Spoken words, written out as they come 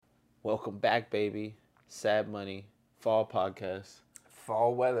Welcome back, baby. Sad Money Fall Podcast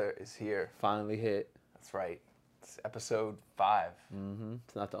Fall weather is here. finally hit. That's right. It's episode 5.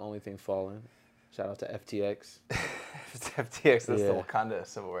 It's not the only thing falling. Shout out to FTX. It's FTX. That's the Yeah. Wakanda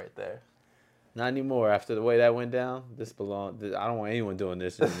symbol right there. Not anymore. After the way that went down, I don't want anyone doing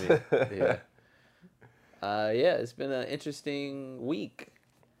this to me. Yeah. Yeah, it's been an interesting week.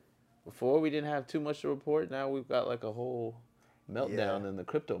 Before we didn't have too much to report. Now we've got like a whole meltdown in the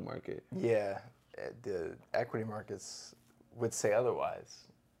crypto market. Yeah, the equity markets would say otherwise.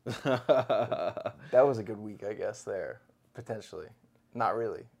 That was a good week, I guess, there, potentially. Not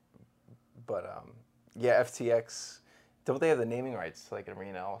really. But, yeah, FTX, don't they have the naming rights to like an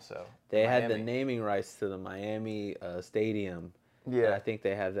arena also? They had the Miami. naming rights to the Miami stadium. Yeah. And I think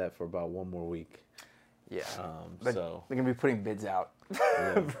they have that for about one more week. Yeah. So They're going to be putting bids out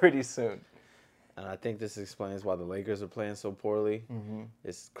pretty soon. And I think this explains why the Lakers are playing so poorly. Mm-hmm.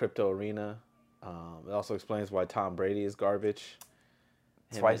 It's crypto arena. It also explains why Tom Brady is garbage.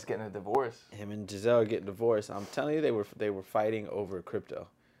 That's why he's getting a divorce. Him and Giselle are getting divorced. I'm telling you, they were fighting over crypto.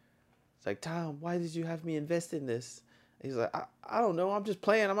 It's like, Tom, why did you have me invest in this? He's like, I don't know. I'm just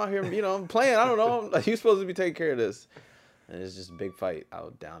playing. I'm out here, I'm playing. I don't know. You're supposed to be taking care of this. And it's just a big fight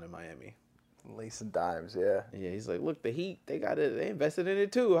out down in Miami. Lace and dimes, yeah. Yeah, he's like, look, the Heat, they got it. They invested in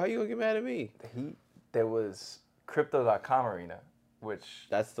it too. How you gonna get mad at me? The Heat, there was Crypto.com Arena, which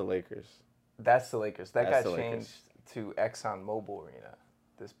That's the Lakers. that's the Lakers. That That's got the Lakers. changed to Exxon Mobil Arena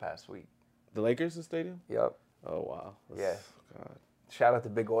this past week. The Lakers, the stadium? Yep. Oh wow. Yeah. God. Shout out to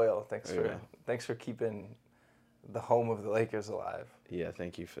Big Oil. Yeah. Thanks for keeping the home of the Lakers alive. Yeah,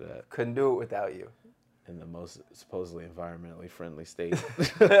 thank you for that. Couldn't do it without you. In the most supposedly environmentally friendly state.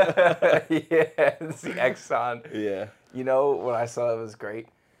 Yeah, it's the Exxon. Yeah. You know what I saw that was great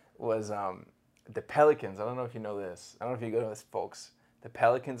was the Pelicans. I don't know if you know this. I don't know if you go to this, folks. The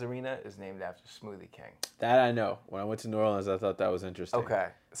Pelicans Arena is named after Smoothie King. That I know. When I went to New Orleans, I thought that was interesting. Okay,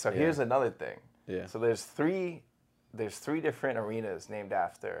 so Yeah. here's another thing. Yeah. So there's three different arenas named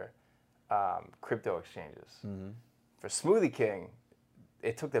after crypto exchanges. Mm-hmm. For Smoothie King,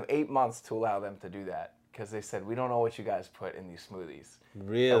 it took them 8 months to allow them to do that because they said, we don't know what you guys put in these smoothies.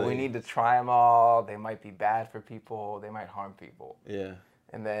 Really? But we need to try them all. They might be bad for people. They might harm people. Yeah.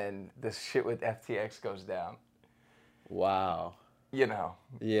 And then this shit with FTX goes down. Wow. You know.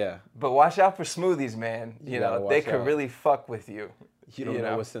 Yeah. But watch out for smoothies, man. You gotta know, they watch could out. really fuck with you. You don't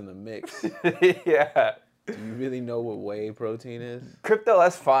know what's in the mix. Yeah. Do you really know what whey protein is? Crypto,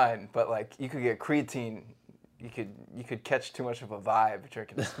 that's fine, but like you could get creatine. You could catch too much of a vibe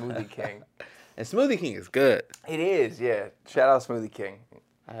drinking a Smoothie King. And Smoothie King is good. It is, yeah. Shout out Smoothie King.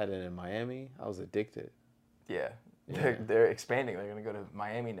 I had it in Miami. I was addicted. Yeah. Yeah. They're expanding. They're gonna go to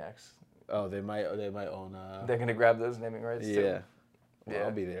Miami next. Oh, they might own. They're gonna grab those naming rights too. Yeah. Well, Yeah.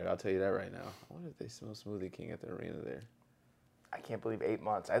 I'll be there. I'll tell you that right now. I wonder if they smell Smoothie King at the arena there. I can't believe 8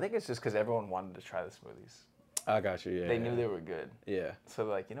 months. I think it's just because everyone wanted to try the smoothies. I got you. Yeah. They knew they were good, Yeah. so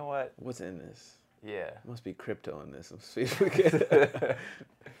they're like, you know what? What's in this? Yeah. There must be crypto in this. Let's see if we can.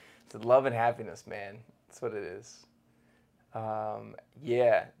 It's love and happiness, man. That's what it is.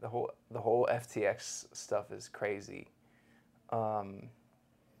 Yeah, the whole FTX stuff is crazy.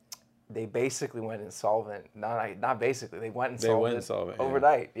 They basically went insolvent. Not basically. They went insolvent. They went insolvent, yeah.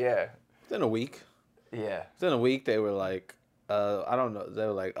 overnight. Yeah. Within a week. Yeah. Within a week, they were like, I don't know. They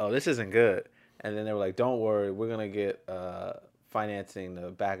were like, oh, this isn't good. And then they were like, don't worry, we're gonna get financing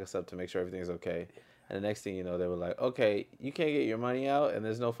to back us up to make sure everything's okay. And the next thing you know, they were like, okay, you can't get your money out, and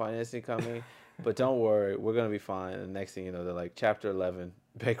there's no financing coming, but don't worry, we're gonna be fine. And the next thing you know, they're like, Chapter 11,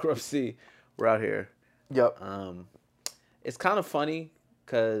 bankruptcy, we're out here. Yep. It's kind of funny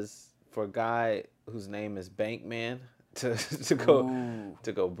because for a guy whose name is Bankman to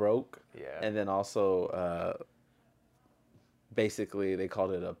go broke, Yeah. and then also basically they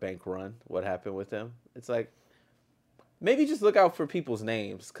called it a bank run. What happened with him? It's like maybe just look out for people's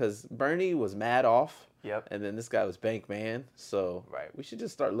names because Bernie was mad off. Yep. And then this guy was Bankman. So Right. we should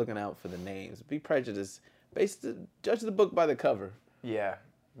just start looking out for the names. Be prejudiced. Judge the book by the cover. Yeah.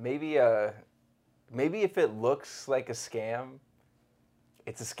 Maybe if it looks like a scam,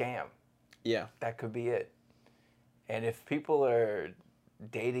 it's a scam. Yeah. That could be it. And if people are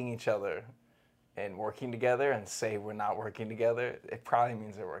dating each other and working together and say we're not working together, it probably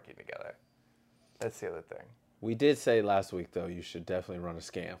means they're working together. That's the other thing. We did say last week, though, you should definitely run a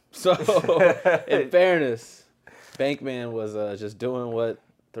scam. So, in fairness, Bankman was just doing what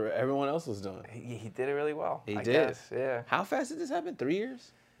everyone else was doing. He did it really well. He I did. guess, yeah. How fast did this happen? 3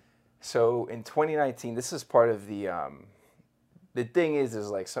 years? So in 2019, this is part of the the thing is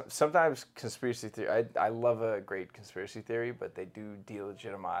like sometimes conspiracy theory. I love a great conspiracy theory, but they do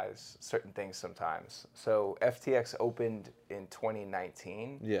delegitimize certain things sometimes. So FTX opened in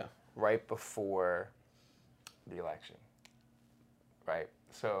 2019, Yeah. right before the election, right?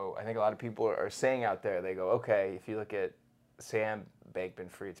 So I think a lot of people are saying out there, they go, okay, if you look at Sam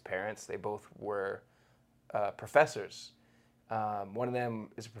Bankman-Fried's parents, they both were professors. One of them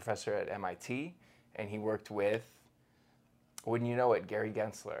is a professor at MIT, and he worked with, wouldn't you know it, Gary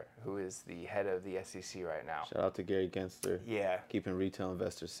Gensler, who is the head of the SEC right now. Shout out to Gary Gensler. Yeah. Keeping retail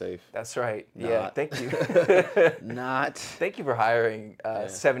investors safe. That's right. Yeah, thank you. Not. Thank you for hiring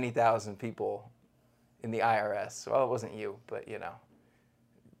 70,000 people in the IRS. Well, it wasn't you, but you know,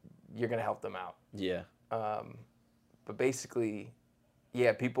 you're going to help them out. Yeah. But basically,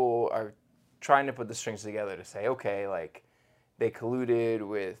 yeah, people are trying to put the strings together to say, okay, like they colluded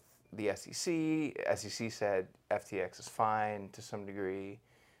with the SEC. SEC said FTX is fine to some degree.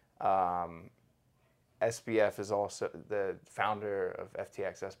 SBF is also the founder of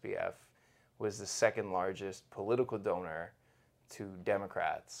FTX. SBF was the second largest political donor to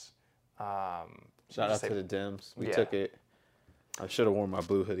Democrats. Shout out to the Dems. We Yeah. took it. I should have worn my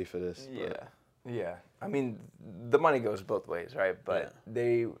blue hoodie for this. Yeah. I mean, the money goes both ways, right? But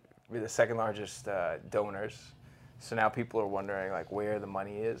they were the second largest donors. So now people are wondering like where the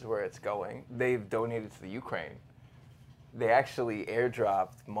money is, where it's going. They've donated to the Ukraine. They actually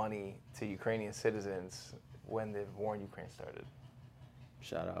airdropped money to Ukrainian citizens when the war in Ukraine started.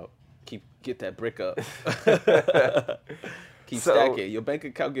 Shout out. Get that brick up. Keep stacking. Your bank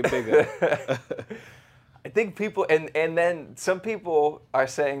account get bigger. I think people, and then some people are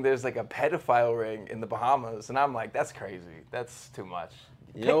saying there's like a pedophile ring in the Bahamas, and I'm like, that's crazy. That's too much.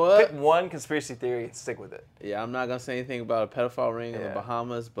 You know what? Pick one conspiracy theory and stick with it. Yeah, I'm not going to say anything about a pedophile ring in the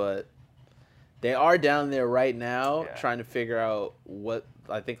Bahamas, but they are down there right now trying to figure out what,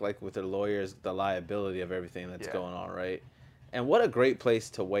 I think like with their lawyers, the liability of everything that's going on, right? And what a great place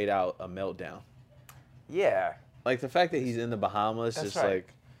to wait out a meltdown. Yeah. Like the fact that he's in the Bahamas, That's just right.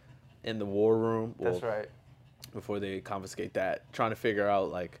 like in the war room. Well, That's right. Before they confiscate that, trying to figure out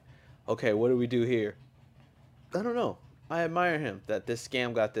like, okay, what do we do here? I don't know. I admire him that this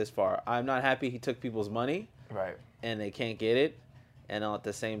scam got this far. I'm not happy he took people's money. Right. And they can't get it. And at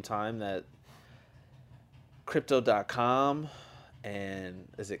the same time that Crypto.com and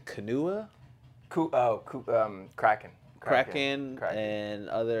is it Kanua? Kraken. Kraken and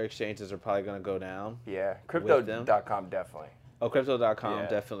other exchanges are probably going to go down. Yeah, Crypto.com definitely. Oh, Crypto.com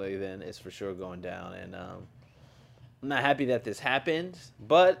definitely then is for sure going down. And I'm not happy that this happened.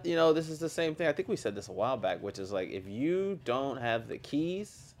 But, you know, this is the same thing. I think we said this a while back, which is like if you don't have the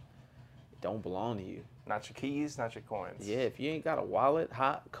keys, it don't belong to you. Not your keys, not your coins. Yeah, if you ain't got a wallet,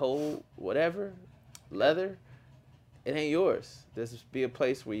 hot, cold, whatever, leather, it ain't yours. This is be a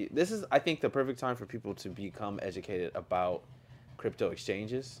place where this is, I think, the perfect time for people to become educated about crypto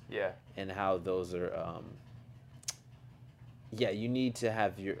exchanges. Yeah. And how those are, you need to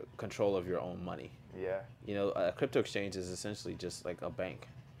have your control of your own money. Yeah. You know, a crypto exchange is essentially just like a bank.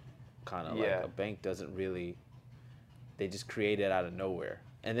 Kind of like a bank doesn't really, they just create it out of nowhere.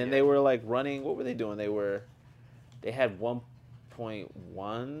 And then they were like running, what were they doing? They had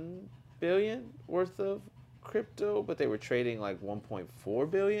 1.1 billion worth of crypto, but they were trading like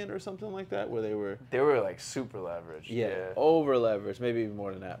 1.4 billion or something like that, where they were like super leveraged. Yeah, over leveraged, maybe even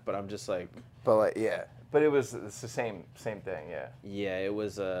more than that. But I'm just like, but it's the same thing. Yeah. Yeah, it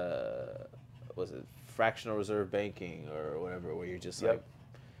was was it fractional reserve banking or whatever, where you're just like,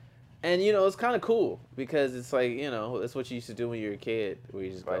 and you know, it's kind of cool because it's like, you know, that's what you used to do when you were a kid, where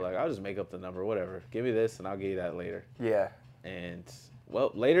you just go like, I'll just make up the number, whatever, give me this and I'll give you that later. Yeah. And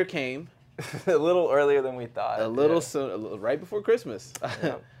well, later came. A little earlier than we thought. A little soon, right before Christmas.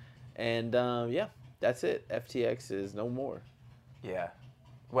 And that's it. FTX is no more. Yeah.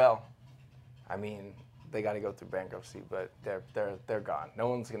 Well, I mean, they got to go through bankruptcy, but they're gone. No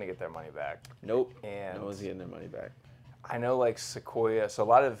one's gonna get their money back. Nope. And no one's getting their money back. I know, like Sequoia. So a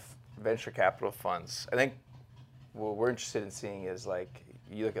lot of venture capital funds. I think what we're interested in seeing is like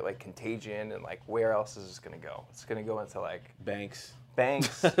you look at like Contagion and like where else is this gonna go? It's gonna go into like Banks.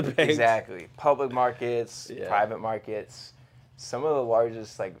 Exactly. Public markets, private markets. Some of the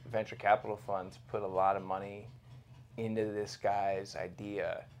largest like venture capital funds put a lot of money into this guy's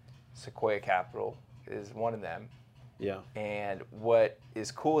idea. Sequoia Capital is one of them. Yeah. And what is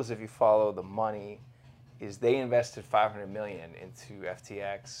cool is if you follow the money, is they invested $500 million into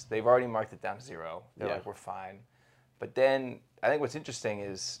FTX. They've already marked it down to zero. They're like, we're fine. But then I think what's interesting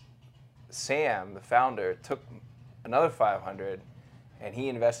is Sam, the founder, took another 500 and he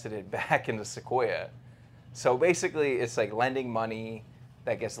invested it back into Sequoia. So basically, it's like lending money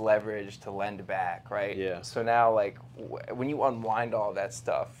that gets leveraged to lend back, right? Yeah. So now, like, when you unwind all that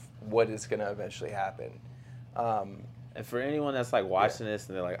stuff, what is going to eventually happen? And for anyone that's like watching this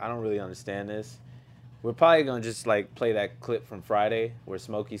and they're like, I don't really understand this, we're probably gonna just like play that clip from Friday where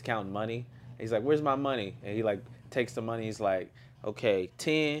Smokey's counting money. He's like, "Where's my money?" And he like takes the money. He's like, "Okay,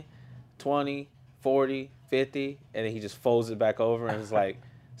 10, 20, 40, 50," and then he just folds it back over and it's like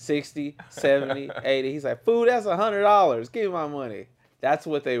 60, 70, 80. He's like, "Fool, that's $100. Give me my money." That's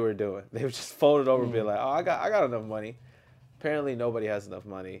what they were doing. They would just fold it over and be like, "Oh, I got enough money." Apparently, nobody has enough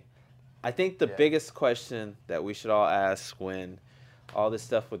money. I think the biggest question that we should all ask when all this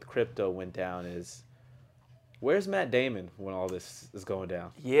stuff with crypto went down is, where's Matt Damon when all this is going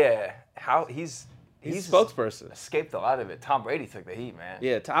down? Yeah, how he's spokesperson. Escaped a lot of it. Tom Brady took the heat, man.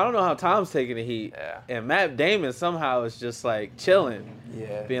 Yeah, I don't know how Tom's taking the heat. Yeah. And Matt Damon somehow is just like chilling.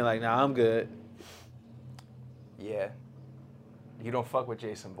 Yeah. Being like, nah, I'm good. Yeah. You don't fuck with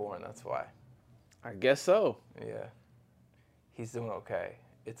Jason Bourne, that's why. I guess so. Yeah. He's doing okay.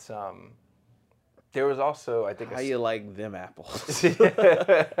 It's there was also, I think, how you like them apples?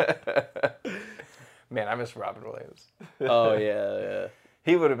 Man, I miss Robin Williams. Oh yeah.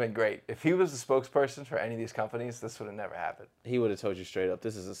 He would have been great. If he was the spokesperson for any of these companies, this would have never happened. He would have told you straight up,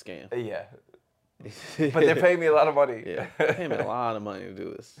 this is a scam. Yeah. But they're paying me a lot of money. Yeah, they're paying me a lot of money to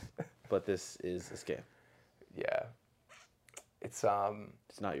do this. But this is a scam. Yeah. It's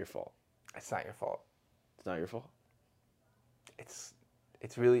not your fault. It's not your fault. It's not your fault.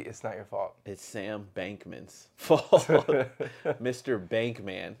 It's not your fault. It's Sam Bankman's fault. Mr.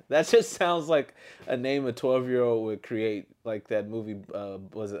 Bankman. That just sounds like a name a 12-year-old would create, like that movie,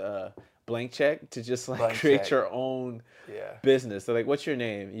 was it Blank Check? To just like Blank create Check. your own business. So like, what's your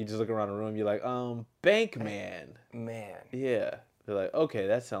name? You just look around the room, you're like, Bankman. Man. Yeah. They're like, okay,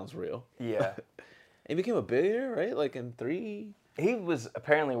 that sounds real. Yeah. He became a billionaire, right? Like in 3... He was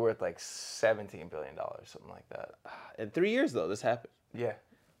apparently worth like $17 billion, something like that. In 3 years, though, this happened. Yeah.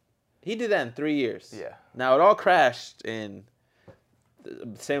 He did that in 3 years. Yeah. Now, it all crashed in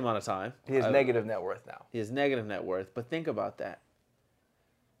the same amount of time. He has negative net worth now. He has negative net worth, but think about that.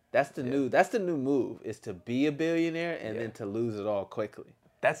 That's the new move, is to be a billionaire and then to lose it all quickly.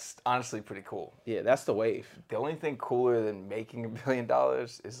 That's honestly pretty cool. Yeah, that's the wave. The only thing cooler than making $1 billion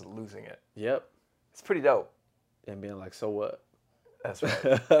is losing it. Yep. It's pretty dope. And being like, so what? That's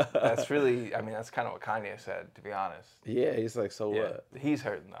right. That's really, I mean, that's kind of what Kanye said, to be honest. Yeah, he's like, so what? He's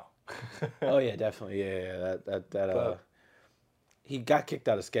hurting though. Oh yeah, definitely. Yeah. That he got kicked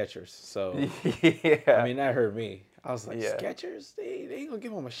out of Skechers, so yeah. I mean, that hurt me. I was like, Skechers? They ain't gonna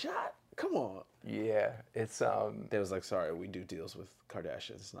give him a shot? Come on. Yeah, it's They was like, sorry, we do deals with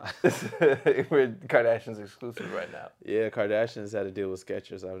Kardashians. We're Kardashians exclusive right now. Yeah, Kardashians had a deal with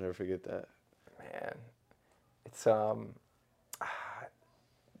Skechers. I'll never forget that. Man, it's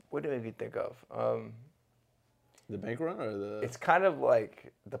what did you think of? The bank run or the? It's kind of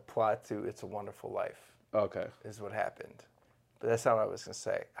like the plot to It's a Wonderful Life. Okay. Is what happened, but that's not what I was gonna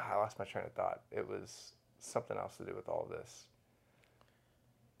say. I lost my train of thought. It was something else to do with all this.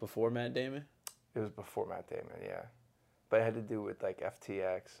 Before Matt Damon? It was before Matt Damon, yeah. But it had to do with like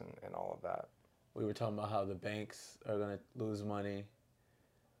FTX and all of that. We were talking about how the banks are going to lose money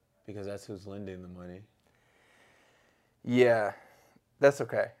because that's who's lending the money. Yeah, that's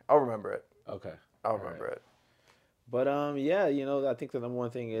okay. I'll remember it. Okay. I'll remember it. But yeah, I think the number one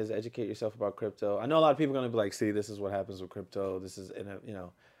thing is educate yourself about crypto. I know a lot of people are going to be like, see, this is what happens with crypto. This is,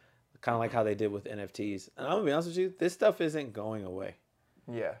 kind of like how they did with NFTs. And I'm going to be honest with you, this stuff isn't going away.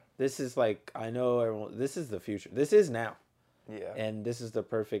 Yeah. This is like, I know everyone, this is the future. This is now. Yeah. And this is the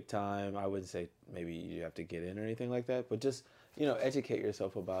perfect time. I wouldn't say maybe you have to get in or anything like that, but just, educate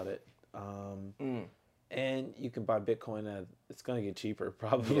yourself about it. And you can buy Bitcoin it's going to get cheaper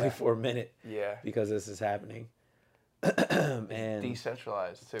probably for a minute. Yeah. Because this is happening. And it's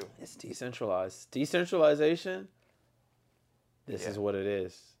decentralized too. It's decentralized. Decentralization, this is what it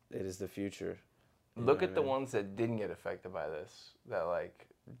is. It is the future. Look at the ones that didn't get affected by this, that like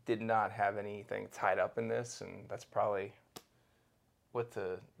did not have anything tied up in this, and that's probably what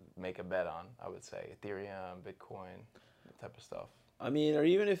to make a bet on, I would say. Ethereum, Bitcoin, that type of stuff. I mean, or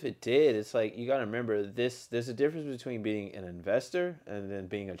even if it did, it's like you got to remember this. There's a difference between being an investor and then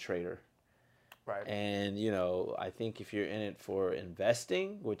being a trader. Right. And, I think if you're in it for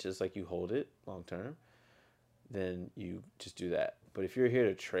investing, which is like you hold it long term, then you just do that. But if you're here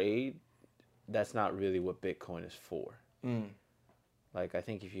to trade, that's not really what Bitcoin is for. Like, I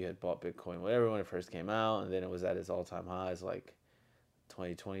think if you had bought Bitcoin, whatever, when it first came out, and then it was at its all-time highs, like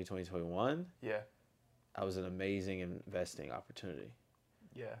 2020, 2021. Yeah. That was an amazing investing opportunity.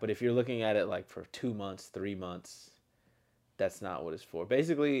 Yeah. But if you're looking at it like for 2 months, 3 months, that's not what it's for.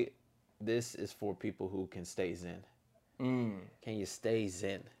 Basically, this is for people who can stay zen. Can you stay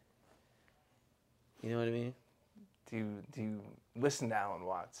zen? You know what I mean? Do you listen to Alan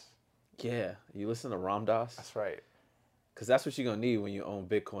Watts? Yeah. You listen to Ram Dass? That's right. Because that's what you're going to need when you own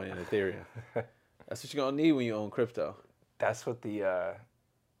Bitcoin and Ethereum. That's what you're going to need when you own crypto. That's what the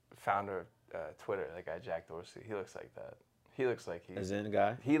founder of Twitter, that guy Jack Dorsey, he looks like that. He looks like A zen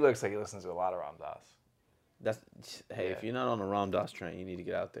guy? He looks like he listens to a lot of Ram Dass. Hey, if you're not on the Ram Dass train, you need to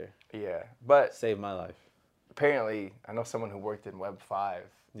get out there. Yeah, but Save my life. apparently, I know someone who worked in Web 5,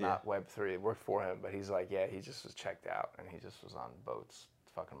 not Web 3. It worked for him, but he's like, yeah, he just was checked out, and he just was on boats,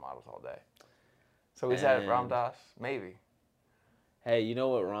 fucking models all day. So is that Ram Dass? Maybe. Hey, you know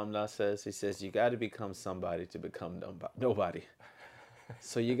what Ram Dass says? He says, you got to become somebody to become nobody.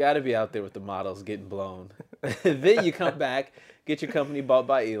 So you got to be out there with the models getting blown. Then you come back, get your company bought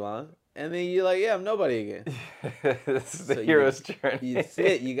by Elon, and then you're like, yeah, I'm nobody again. This is the hero's journey. That's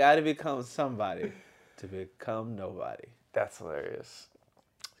it. You got to become somebody to become nobody. That's hilarious.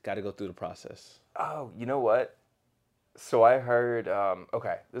 Got to go through the process. Oh, you know what? So I heard.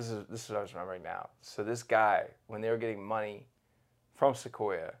 Okay, this is what I was remembering now. So this guy, when they were getting money from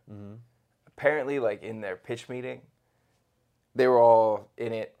Sequoia, apparently, like in their pitch meeting, they were all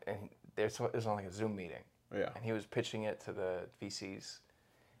in it, and it was on like a Zoom meeting. Yeah. And he was pitching it to the VCs,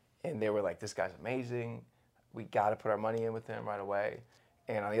 and they were like, "This guy's amazing. We got to put our money in with him right away."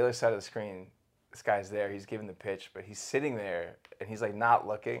 And on the other side of the screen, this guy's there. He's giving the pitch, but he's sitting there, and he's like not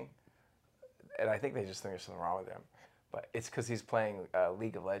looking. And I think they just think there's something wrong with him. But it's because he's playing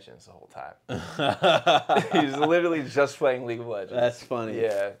League of Legends the whole time. He's literally just playing League of Legends. That's funny.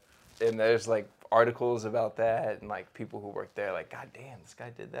 Yeah. And there's like articles about that, and like people who work there like, God damn, this guy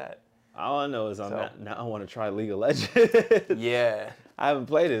did that. All I know is now I want to try League of Legends. Yeah. I haven't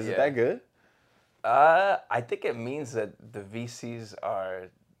played it. Is it that good? I think it means that the VCs are,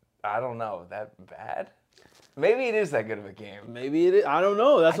 I don't know, that bad. Maybe it is that good of a game. Maybe it is. I don't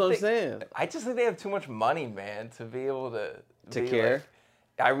know. That's what I'm saying. I just think they have too much money, man, to be able to care.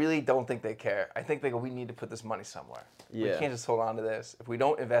 Like, I really don't think they care. I think they go, we need to put this money somewhere. Yeah. We can't just hold on to this. If we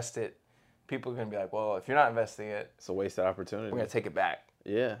don't invest it, people are going to be like, well, if you're not investing it, It's a wasted opportunity. we're going to take it back.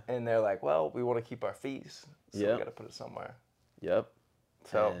 Yeah. And they're like, well, we want to keep our fees, so we Yep. got to put it somewhere. Yep.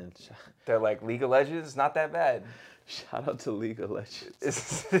 So And they're like, League of Legends, not that bad. shout out to League of Legends.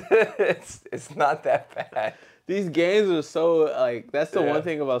 It's not that bad. These games are so like that's the one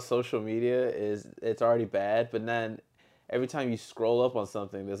thing about social media is it's already bad, but then every time you scroll up on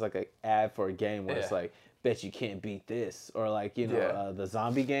something, there's like an ad for a game where it's like, bet you can't beat this, or like the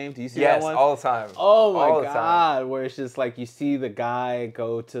zombie game. Do you see that one? Yes, all the time. Oh my god, where it's just like you see the guy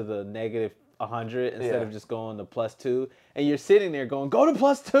go to the negative 100 instead of just going to +2, and you're sitting there going, go to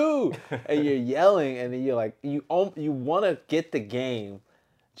 +2, and you're yelling, and then you're like, you want to get the game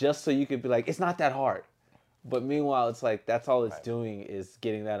just so you could be like, it's not that hard. But meanwhile, it's like that's all it's doing is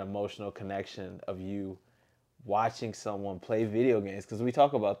getting that emotional connection of you watching someone play video games. Because we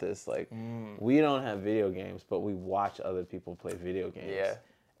talk about this, like we don't have video games, but we watch other people play video games. Yeah.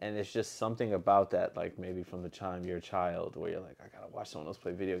 And it's just something about that, like maybe from the time you're a child, where you're like, I gotta watch someone else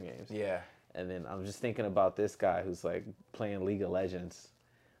play video games. Yeah. And then I'm just thinking about this guy who's like playing League of Legends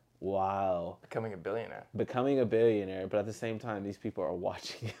while Becoming a billionaire. becoming a billionaire, but at the same time, these people are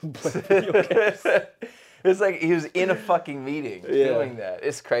watching him play video games. It's like he was in a fucking meeting doing that.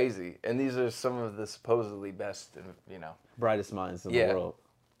 It's crazy. And these are some of the supposedly best, Brightest minds in the world.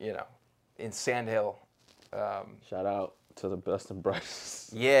 In Sandhill. Shout out to the best and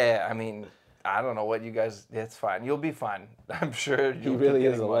brightest. Yeah, I mean, I don't know what you guys. It's fine. You'll be fine. I'm sure. He really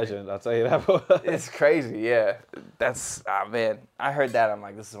is a legend. I'll tell you that. It's crazy. Yeah, that's man. I heard that. I'm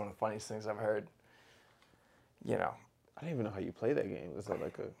like, this is one of the funniest things I've heard. I don't even know how you play that game. Is that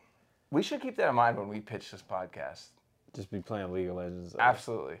like a? We should keep that in mind when we pitch this podcast. Just be playing League of Legends.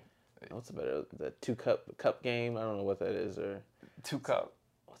 Absolutely. What's better? The cup game. I don't know what that is, or 2Cup.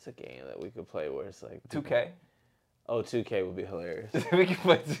 What's a game that we could play where it's like 2K. Oh, 2K would be hilarious. We can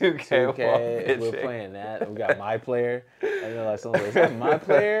play 2K. 2K. We're playing that. We got My Player. And they're like, someone is that My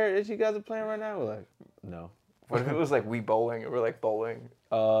Player that you guys are playing right now? We're like, no. What if it was like we bowling and we're like bowling?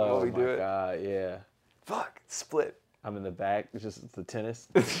 Oh my god, yeah. Fuck, split. I'm in the back. It's just the tennis.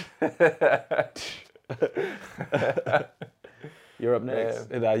 You're up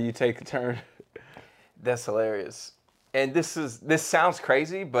next. And now you take a turn. That's hilarious. And this sounds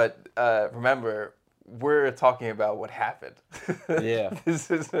crazy, but remember, we're talking about what happened. Yeah.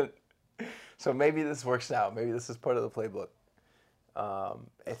 This isn't. So maybe this works out. Maybe this is part of the playbook.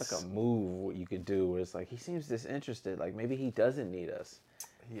 It's like a move what you could do where it's like he seems disinterested. Like maybe he doesn't need us.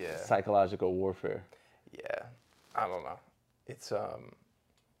 Yeah. Psychological warfare. Yeah. I don't know. It's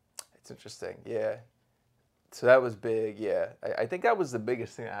interesting. Yeah. So that was big. Yeah. I think that was the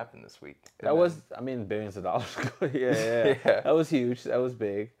biggest thing that happened this week. That was, I mean, billions of dollars. Yeah. That was huge. That was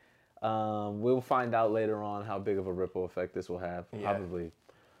big. We'll find out later on how big of a ripple effect this will have. Yeah. Probably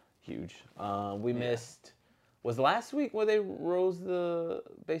huge. We missed. Was last week where they rose the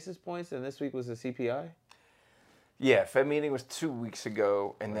basis points, and this week was the CPI? Yeah, Fed meeting was 2 weeks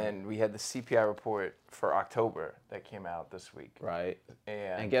ago, and then we had the CPI report for October that came out this week. Right.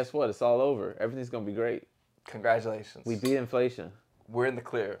 And guess what? It's all over. Everything's gonna be great. Congratulations. We beat inflation. We're in the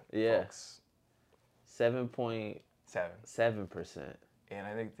clear, folks. 7.7%. And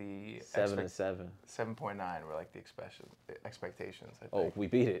I think the 7.9 were like the expectations. I think. Oh, we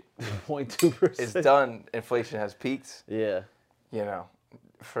beat it. 0.2%. It's done. Inflation has peaked. Yeah. You know,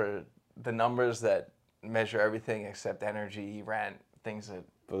 for the numbers that measure everything except energy, rent, things that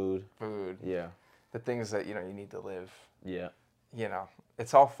food. Yeah. The things that you need to live. Yeah.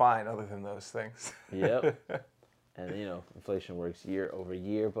 It's all fine other than those things. Yep. And inflation works year over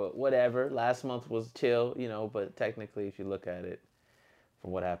year, but whatever. Last month was chill, but technically if you look at it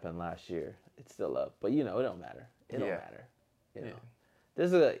from what happened last year, it's still up. But it don't matter. It don't matter.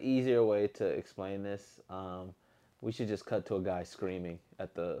 There's an easier way to explain this. We should just cut to a guy screaming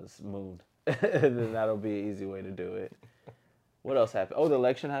at the moon. And then that'll be an easy way to do it. What else happened? Oh, the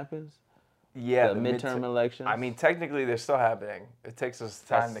election happens? Yeah, the midterm elections. I mean, technically, they're still happening. It takes us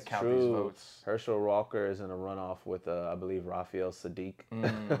time to count these votes. Herschel Walker is in a runoff with, I believe, Raphael Sadiq.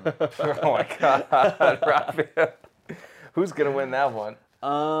 Oh my God, Raphael! Who's gonna win that one?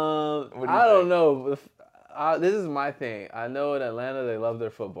 I don't know. This is my thing. I know in Atlanta they love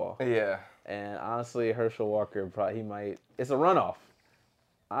their football. Yeah. And honestly, Herschel Walker he might. It's a runoff.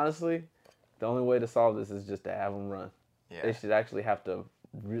 Honestly, the only way to solve this is just to have him run. Yeah. They should actually have to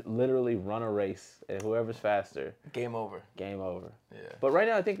literally run a race, and whoever's faster. Game over. Game over. Yeah. But right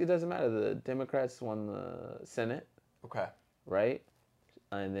now, I think it doesn't matter. The Democrats won the Senate. Okay. Right?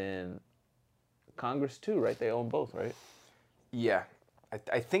 And then Congress too, right? They own both, right? Yeah.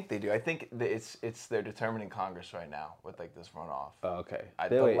 I think they do. I think it's they're determining Congress right now with like this runoff. Oh, okay.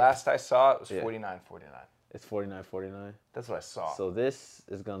 The last I saw it was 49-49. It's 49-49. That's what I saw. So this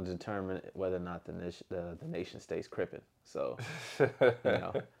is going to determine whether or not the nation stays crippin'. So,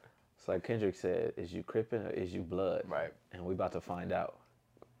 it's like Kendrick said, is you crippin' or is you blood? Right. And we about to find out.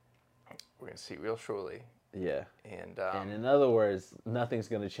 We're going to see real shortly. Yeah. And in other words, nothing's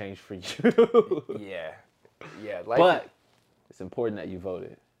going to change for you. Yeah. Yeah. But it's important that you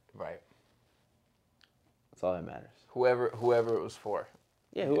voted. Right. That's all that matters. Whoever it was for.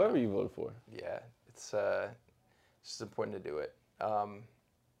 Yeah, whoever you voted for. Yeah. It's just important to do it.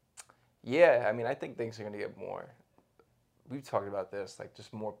 Yeah, I mean, I think things are going to get more. We've talked about this, like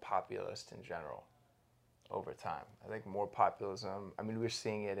just more populist in general over time. I think more populism. I mean, we're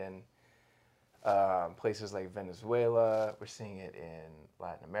seeing it in places like Venezuela. We're seeing it in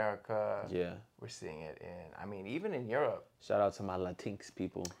Latin America. Yeah. We're seeing it even in Europe. Shout out to my Latinx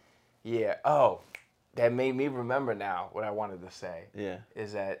people. Yeah. Oh, that made me remember now what I wanted to say. Yeah.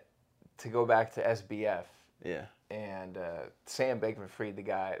 Is that to go back to SBF. Yeah. And Sam Bankman-Fried, the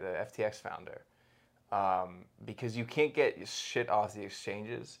guy, the FTX founder, because you can't get shit off the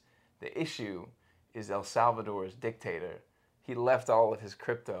exchanges. The issue is El Salvador's dictator. He left all of his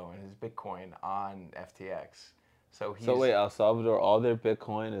crypto and his Bitcoin on FTX. So wait, El Salvador, all their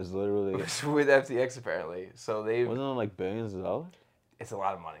Bitcoin is literally with FTX apparently. So they wasn't it like billions of dollars? It's a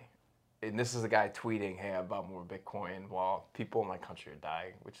lot of money. And this is a guy tweeting, "Hey, I bought more Bitcoin while people in my country are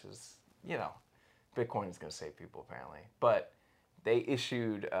dying," which is, Bitcoin is going to save people apparently. But they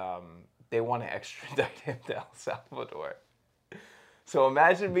issued, they want to extradite him to El Salvador. So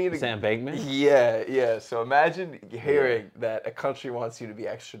imagine being Sam Bankman? Yeah. So imagine hearing that a country wants you to be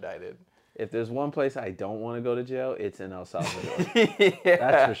extradited. If there's one place I don't want to go to jail, it's in El Salvador. Yeah.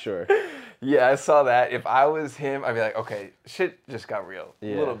 That's for sure. Yeah, I saw that. If I was him, I'd be like, okay, shit just got real a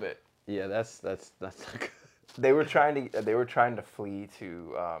little bit. Yeah, that's not good. They were trying to flee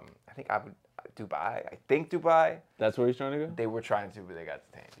to Dubai. I think Dubai. That's where he's trying to go? They were trying to, but they got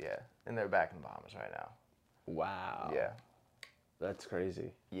detained. Yeah, and they're back in the Bahamas right now. Wow. Yeah. That's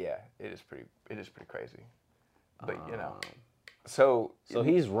crazy. Yeah, it is pretty crazy. But so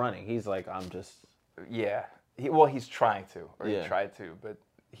he's running. He's like, I'm just. Yeah. He's trying to, or he tried to, but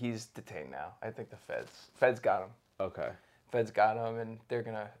he's detained now. I think the feds got him. Okay. Feds got him, and they're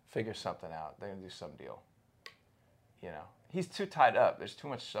gonna figure something out. They're gonna do some deal. He's too tied up. There's too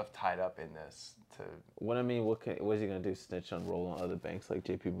much stuff tied up in this to. What I mean, what is he gonna do? Snitch on roll on other banks like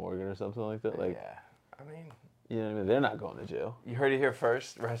J.P. Morgan or something like that? Like, Yeah, I mean, you know what I mean? They're not going to jail. you heard it here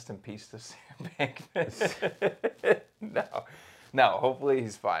first. Rest in peace to Sam Bankman. No. Hopefully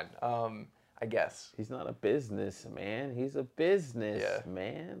he's fine. I guess He's not a businessman. He's a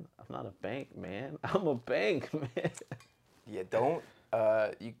businessman. I'm not a bank man. I'm a bank man. Yeah, don't.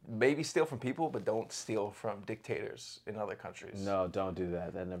 You maybe steal from people, but don't steal from dictators in other countries. No, don't do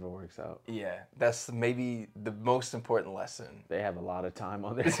that. That never works out. Yeah, that's maybe the most important lesson. They have a lot of time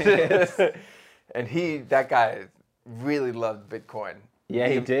on their hands. And that guy really loved Bitcoin. Yeah,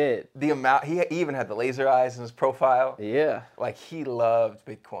 he did. The amount, he even had the laser eyes in his profile. Yeah. Like, he loved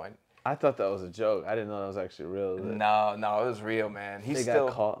Bitcoin. I thought that was a joke. I didn't know that was actually real. No, it was real, man. They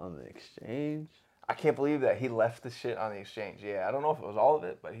got caught on the exchange. I can't believe that he left the shit on the exchange. Yeah, I don't know if it was all of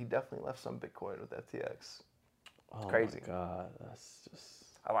it, but he definitely left some Bitcoin with FTX. Oh crazy. My God, that's just...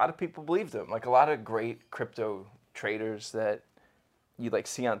 A lot of people believed him. Like, a lot of great crypto traders that you, like,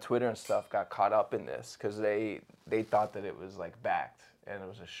 see on Twitter and stuff got caught up in this because they thought that it was, like, backed and it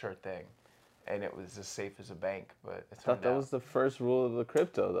was a sure thing. And it was as safe as a bank, but I thought that was the first rule of the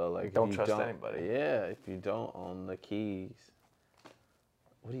crypto, though. Like, don't trust anybody. Yeah, if you don't own the keys,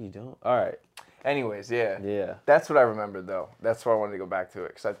 what are you doing? All right. Anyways, yeah. Yeah. That's what I remembered, though. That's why I wanted to go back to it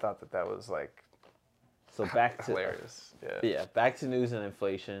because I thought that was like. So back to hilarious. Yeah. Yeah. Back to news and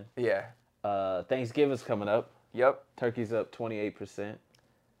inflation. Yeah. Thanksgiving's coming up. Yep. Turkey's up 28%.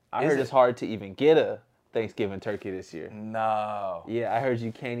 I heard it's hard to even get a Thanksgiving turkey this year. No. Yeah, I heard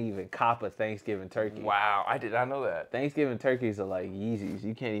you can't even cop a Thanksgiving turkey. Wow, I did not know that. Thanksgiving turkeys are like Yeezys.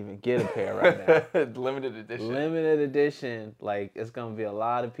 You can't even get a pair right now. Limited edition. Limited edition. Like, it's gonna be a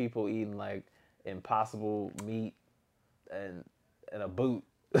lot of people eating like impossible meat and a boot.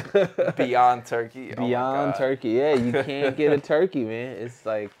 Beyond turkey. Beyond turkey. Yeah, you can't get a turkey, man. It's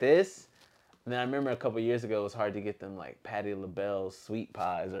like this. And then I remember a couple years ago, it was hard to get them like Patti LaBelle's sweet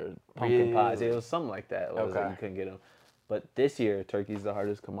pies or pumpkin pies. It was something like that. It was like you couldn't get them. But this year, turkey's the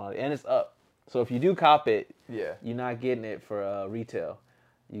hardest commodity, and it's up. So if you do cop it, you're not getting it for retail.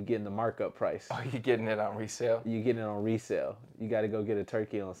 You're getting the markup price. Oh, you're getting it on resale? You're getting it on resale. You got to go get a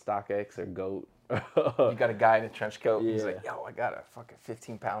turkey on StockX or Goat. You got a guy in a trench coat. Yeah. He's like, yo, I got a fucking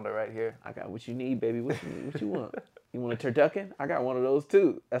 15-pounder right here. I got what you need, baby. What you want? You want a turducken? I got one of those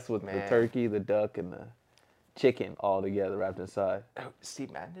too. That's with the turkey, the duck, and the chicken all together wrapped inside. Oh,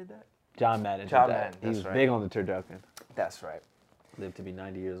 Steve Madden did that? John Madden did that. He was big on the turducken. That's right. Lived to be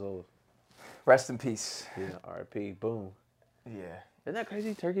 90 years old. Rest in peace. Yeah, R.I.P. Boom. Yeah. Isn't that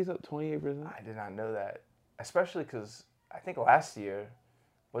crazy? Turkey's up 28%. I did not know that. Especially because I think last year,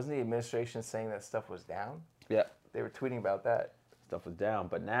 wasn't the administration saying that stuff was down? Yeah. They were tweeting about that. Stuff was down,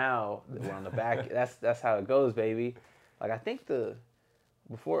 but now we're on the back. That's how it goes, baby. Like, I think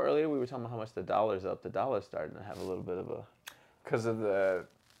before earlier we were talking about how much the dollar's up. The dollar's starting to have a little bit of a... Because of the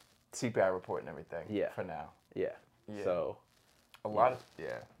CPI report and everything. Yeah. For now. Yeah. So... A lot of...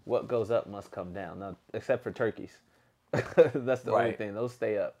 What goes up must come down. Now, except for turkeys. That's the only thing. Those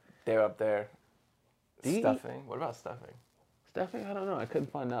stay up. They're up there. Stuffing. What about stuffing? Stuffing? I don't know. I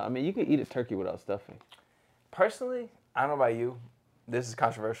couldn't find out. I mean, you could eat a turkey without stuffing. Personally, I don't know about you. This is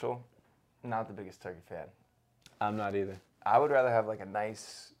controversial. Not the biggest turkey fan. I'm not either. I would rather have like a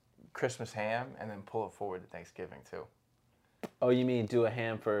nice Christmas ham and then pull it forward to Thanksgiving too. Oh, you mean do a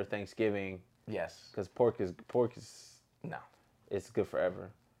ham for Thanksgiving? Yes. Because pork is no. It's good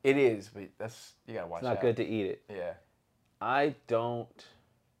forever. It is, but you gotta watch out. It's not good to eat it. Yeah. I don't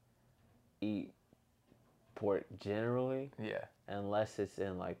eat pork generally. Yeah. Unless it's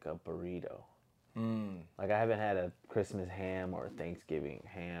in like a burrito. Like, I haven't had a Christmas ham or a Thanksgiving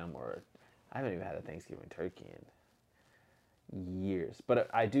ham, or I haven't even had a Thanksgiving turkey in years. But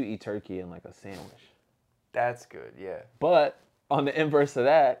I do eat turkey in like a sandwich. That's good, yeah. But on the inverse of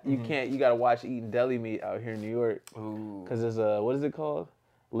that, you gotta watch eating deli meat out here in New York. Ooh. Because there's what is it called?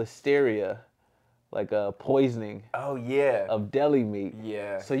 Listeria. Like a poisoning. Oh, yeah. Of deli meat.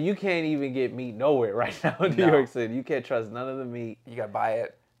 Yeah. So you can't even get meat nowhere right now in New York City. You can't trust none of the meat. You gotta buy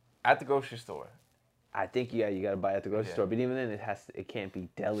it at the grocery store. I think you gotta buy it at the grocery store, but even then it can't be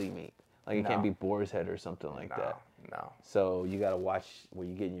deli meat. Like, it can't be boar's head or something like that. No. So you gotta watch where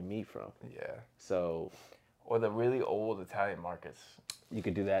you're getting your meat from. Yeah. So. Or the really old Italian markets. You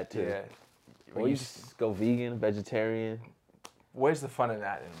could do that too. Yeah. Or you just go vegan, vegetarian. Where's the fun in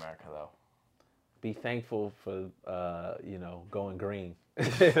that in America though? Be thankful for going green.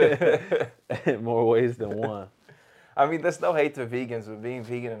 In more ways than one. I mean, there's no hate to vegans, but being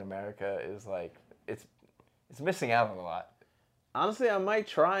vegan in America is like it's missing out on a lot. Honestly, I might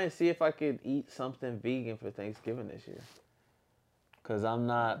try and see if I could eat something vegan for Thanksgiving this year. because I'm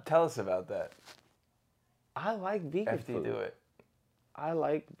not. Tell us about that. I like vegan After food. you do it. I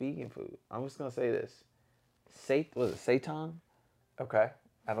like vegan food. I'm just gonna say this. Was it seitan? Okay.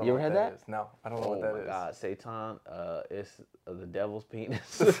 I don't You know ever what had that that? is. No, I don't know Oh what that my is. God, seitan. It's the devil's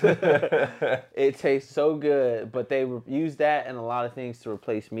penis. It tastes so good, but they use that in a lot of things to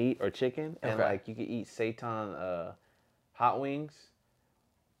replace meat or chicken. And Okay. like you can eat seitan hot wings,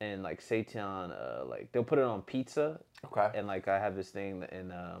 and like seitan like they'll put it on pizza. Okay. And like I have this thing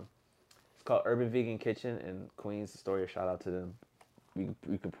in it's called Urban Vegan Kitchen in Queens, Astoria. Shout out to them. You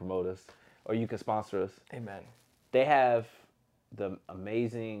can promote us, or you can sponsor us. Amen. They have the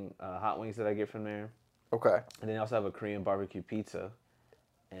amazing hot wings that I get from there. Okay. And then they also have a Korean barbecue pizza,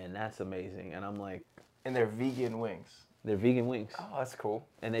 and that's amazing. And I'm like, And they're vegan wings. they're vegan wings, Oh, that's cool.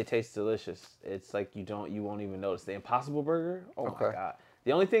 and they taste delicious. It's like you won't even notice. The Impossible Burger, oh my Okay. God.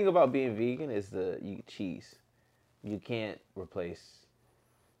 The only thing about being vegan is cheese. You can't replace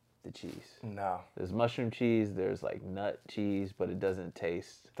the cheese. No, There's mushroom cheese, there's like nut cheese, but it doesn't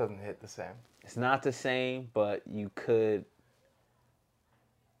taste. it doesn't hit the same. It's not the same, but you could.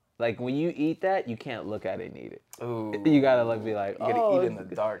 Like when you eat that, you can't look at it and eat it. Ooh. You gotta like be like, You gotta oh, eat in the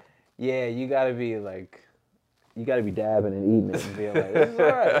dark. Yeah, you gotta be like, you gotta be dabbing and eating it and being like, this is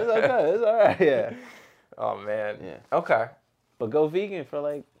alright, it's okay, it's alright, yeah. Oh man. Yeah. Okay. But go vegan for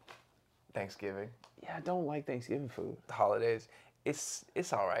like, Thanksgiving, yeah, I don't like Thanksgiving food. the holidays. It's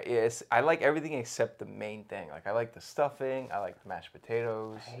all right. Yeah, I like everything except the main thing. Like I like the stuffing. I like the mashed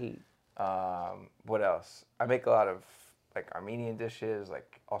potatoes. I hate. What else? I make a lot of like Armenian dishes.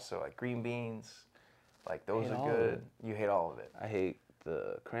 Like also like green beans. Like those hate are all of good. it. You hate all of it. I hate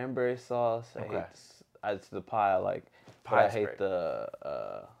the cranberry sauce. I Okay. hate it's the pie I like. But I Pie's hate great.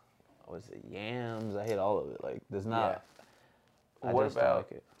 the what is it, yams. I hate all of it. Like there's not. I What just about don't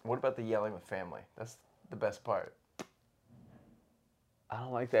like it. what about the yelling with family? That's the best part. I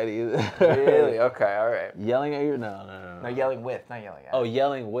don't like that either. Really? Okay. All right. Yelling at you? No. No, yelling with, not yelling at. Oh,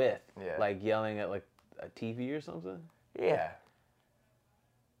 yelling with. Yeah. Like yelling at like a TV or something? Yeah.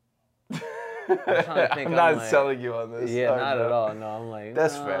 I'm trying to think. I'm not like, selling you on this. Yeah, Oh, not no. at all. No, I'm like,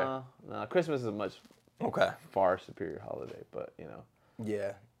 That's nah, fair. No, Christmas is a much Okay. far superior holiday, but you know,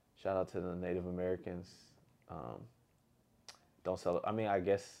 Yeah. shout out to the Native Americans. Don't celebrate. I mean, I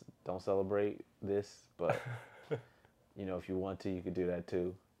guess don't celebrate this, but you know, if you want to, you could do that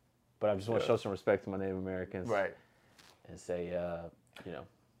too. But I just want to show some respect to my Native Americans, Right. and say, you know,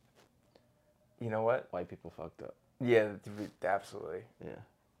 You know what? white people fucked up. Yeah, absolutely. Yeah.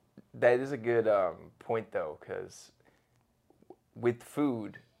 That is a good point though, because with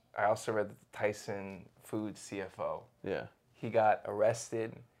food, I also read that the Tyson Foods CFO, Yeah. he got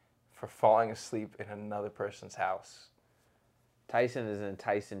arrested for falling asleep in another person's house. Tyson is in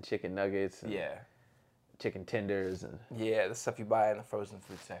Tyson chicken nuggets and Yeah. chicken tenders, and Yeah, the stuff you buy in the frozen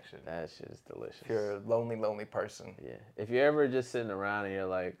food section. that shit is delicious. If you're a lonely person. Yeah. If you're ever just sitting around and you're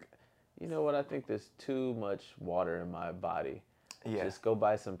like, you know what, I think there's too much water in my body. Yeah. Just go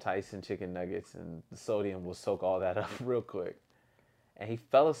buy some Tyson chicken nuggets and the sodium will soak all that up real quick. And he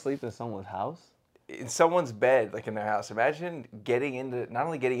fell asleep in someone's house? In someone's bed, like in their house. Imagine not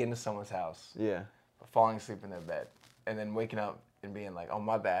only getting into someone's house, Yeah. but falling asleep in their bed. And then waking up and being like, oh,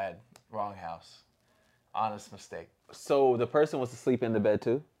 my bad, wrong house. Honest mistake. So the person was asleep in the bed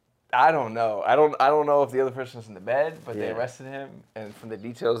too? I don't know. I don't know if the other person was in the bed, but they Yeah. arrested him, and from the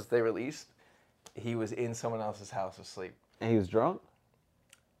details they released, he was in someone else's house asleep. And he was drunk?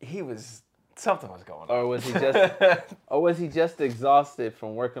 Something was going on. Or was he just exhausted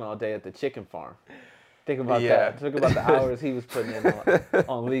from working all day at the chicken farm? Think about that. Think about the hours he was putting in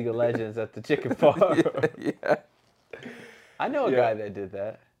on League of Legends at the chicken farm. Yeah. I know a guy that did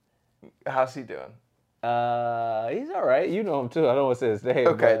that. How's he doing? He's all right. You know him too. I don't want to say his name.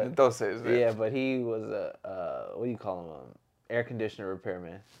 Okay, but, don't say his name. yeah, but he was a what do you call him? Air conditioner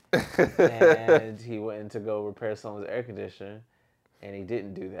repairman. And he went in to go repair someone's air conditioner, and he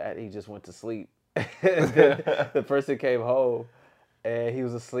didn't do that. He just went to sleep. And then the person came home, and he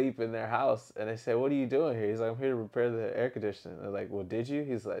was asleep in their house. And they said, "What are you doing here?" He's like, "I'm here to repair the air conditioner." And they're like, "Well, did you?"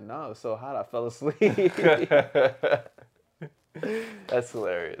 He's like, "No, it was so hot, I fell asleep." That's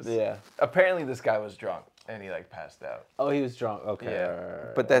hilarious. Yeah. Apparently this guy was drunk and he like passed out. Oh, he was drunk. Okay. Yeah.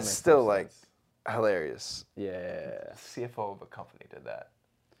 Right. But That that's makes still more like sense. hilarious. Yeah. CFO of a company did that.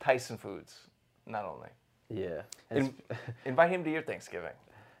 Tyson Foods, not only. Yeah. Invite him to your Thanksgiving.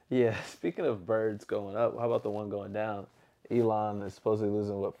 Yeah. Speaking of birds going up, how about the one going down? Elon is supposedly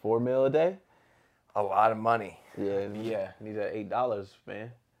losing what, $4 million a day? A lot of money. Yeah. Yeah. Need that $8,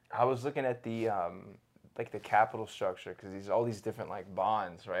 man. I was looking at the like the capital structure because these all these different like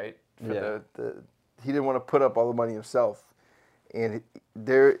bonds, right? For Yeah. the he didn't want to put up all the money himself, and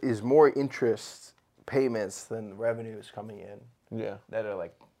there is more interest payments than revenues coming in. Yeah. That are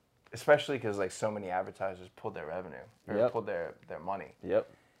like, especially because like so many advertisers pulled their revenue or Yep. pulled their money. Yep.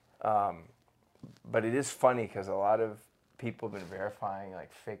 But it is funny because a lot of people have been verifying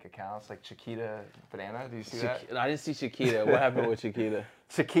like fake accounts, like Chiquita Banana. Do you see that? I didn't see Chiquita. What happened with Chiquita?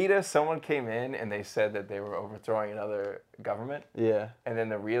 Chiquita, someone came in and they said that they were overthrowing another government. Yeah. And then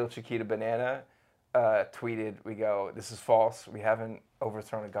the real Chiquita Banana tweeted, "We go, this is false. We haven't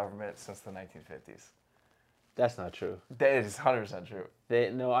overthrown a government since the 1950s." That's not true. That is 100% true.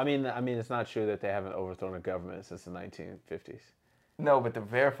 I mean, it's not true that they haven't overthrown a government since the 1950s. No, but the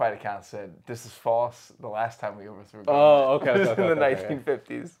verified account said, "This is false. The last time we overthrew a Oh, government okay, was okay, in the okay,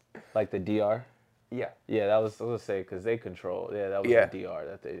 1950s." Like the DR. Yeah. Yeah, that was I was gonna say because they control. Yeah, that was Yeah. the DR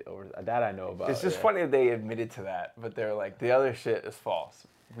that they over. That I know about. It's just yeah. funny that they admitted to that, but they're like, the other shit is false.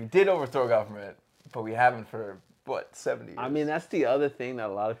 We did overthrow government, but we haven't for, 70 years? I mean, that's the other thing that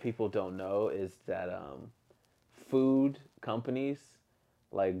a lot of people don't know is that food companies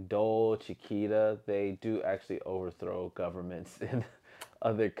like Dole, Chiquita, they do actually overthrow governments in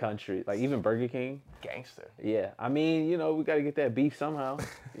other countries. Like even Burger King. Gangster. Yeah, I mean, we got to get that beef somehow.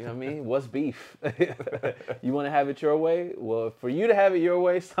 You know what I mean? What's beef? You want to have it your way? Well, for you to have it your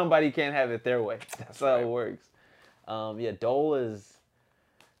way, somebody can't have it their way. That's how it works. Yeah, Dole is,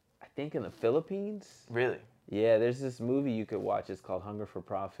 I think, in the Philippines. Really? Yeah, there's this movie you could watch. It's called Hunger for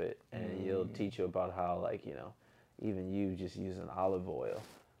Profit, and it'll teach you about how, like, even you just using olive oil,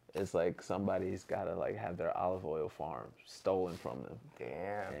 it's like somebody's got to like have their olive oil farm stolen from them.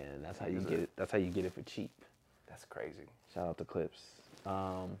 Damn. And that's how you get it. That's how you get it for cheap. That's crazy. Shout out to Clips. We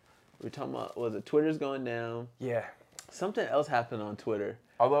were talking about, was it Twitter's going down? Yeah. Something else happened on Twitter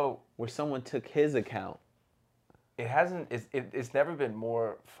Although where someone took his account. it hasn't, it's never been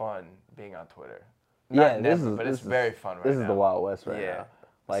more fun being on Twitter. Yeah, Not this never, is- but this it's is- very fun right now. This is the Wild West right Yeah. now.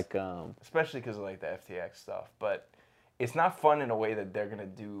 Like, Especially because of like the FTX stuff, but it's not fun in a way that they're gonna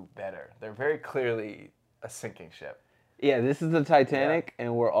do better. They're very clearly a sinking ship. yeah, this is the Titanic,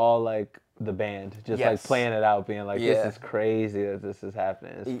 and we're all like the band, just like Yes. playing it out, being like, Yeah. this is crazy that this is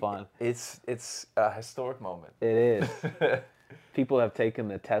happening. It's fun. It's a historic moment. It is. People have taken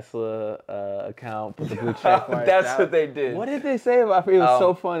the Tesla account, put the blue check mark. That's what they did. What did they say about it? It was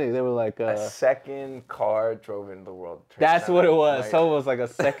so funny. They were like, A second car drove into the World Trade that's Center. what it was. Like, So it was like a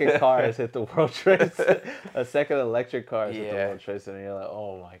second car has hit the World Trade Center. A second electric car has hit the Yeah. World Trade Center. And you're like,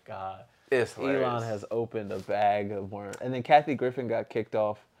 oh my God. it's hilarious. Elon has opened a bag of worms. And then Kathy Griffin got kicked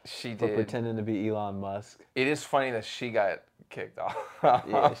off She for did. pretending to be Elon Musk. It is funny that she got kicked off.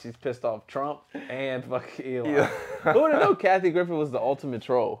 Yeah, she's pissed off Trump and fucking Elon. Who would have known Kathy Griffin was the ultimate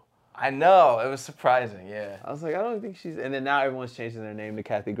troll? I know. It was surprising. Yeah. I was like, I don't think she's... And then now everyone's changing their name to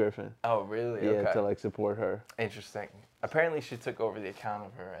Kathy Griffin. Oh, really? Yeah, Okay. to like support her. Interesting. Apparently, she took over the account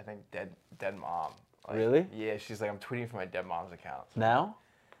of her, I think, dead mom. Like, Really? Yeah. She's like, I'm tweeting from my dead mom's account. Now?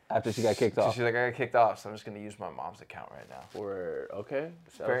 After she got kicked So off? she's like, I got kicked off, so I'm just gonna use my mom's account right now. Or okay,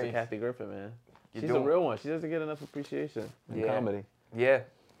 shout out very- to Kathy Griffin, man. You're She's a doing- real one. She doesn't get enough appreciation in Yeah. comedy. Yeah.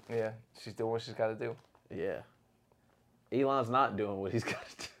 Yeah. She's doing what she's got to do. Yeah. Elon's not doing what he's got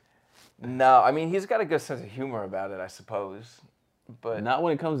to do. No, I mean he's got a good sense of humor about it, I suppose. But Not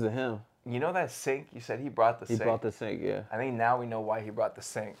when it comes to him. you know that sink? You said he brought the He sink. brought the sink, yeah. I think now we know why he brought the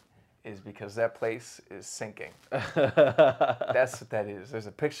sink, is because that place is sinking. That's what that is. There's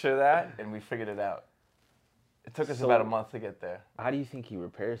a picture of that, and we figured it out. It took us So- about a month to get there. How do you think he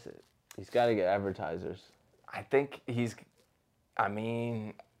repairs it? He's got to get advertisers. I think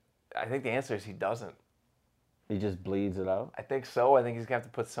I think the answer is he doesn't. He just bleeds it out. I think so. I think he's gonna have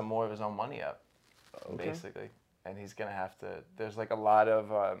to put some more of his own money up, Okay. basically, and he's gonna have to. There's like a lot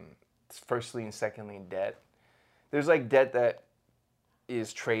of first lien, second lien debt. There's like debt that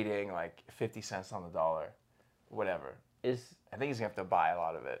is trading like 50 cents on the dollar, whatever. Is I think he's gonna have to buy a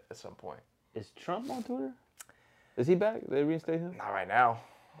lot of it at some point. Trump on Twitter? Is he back? They reinstate him? Not right now.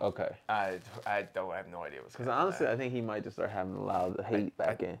 Okay. I have no idea what's Because going on. honestly, I think he might just start having a lot of hate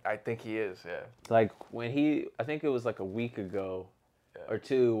back in. I think he is. Yeah. Like when I think it was like a week ago Yeah. or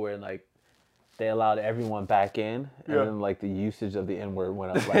two where like they allowed everyone back in and Yeah. then like the usage of the N-word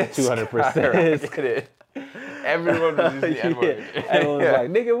went up like 200%. Skyrocketed. Everyone was using the N-word. Yeah. Everyone was like,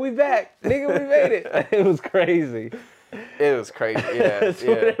 nigga, we back. Nigga, we made it. It was crazy. It was crazy. Yeah. That's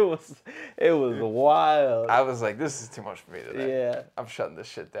what it was wild. I was like, this is too much for me today. Yeah. I'm shutting this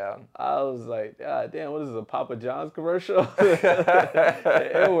shit down. I was like, God damn, what is this, a Papa John's commercial?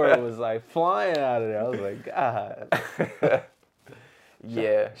 The N-word was like flying out of there. I was like, God.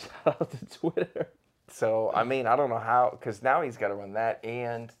 Yeah. Shout out to Twitter. So, I mean, I don't know how, because now he's got to run that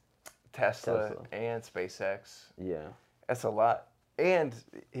and Tesla Tesla. and SpaceX. Yeah. That's a lot. And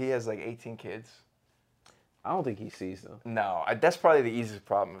he has like 18 kids. I don't think he sees them. No, that's probably the easiest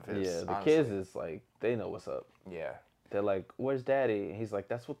problem of his. Yeah, the honestly. kids is like, they know what's up. Yeah. They're like, where's daddy? And he's like,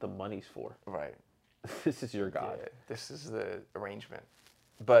 that's what the money's for. Right. This is your God. Yeah, this is the arrangement.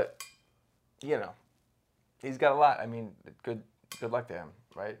 But, you know, he's got a lot. I mean, good luck to him,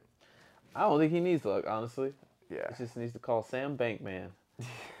 right? I don't think he needs luck, honestly. Yeah. He just needs to call Sam Bankman,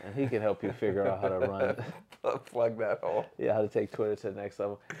 and he can help you figure out how to run. Plug that hole. Yeah, how to take Twitter to the next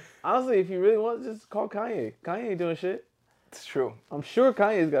level. Honestly, if you really want, just call Kanye. Kanye ain't doing shit. It's true. I'm sure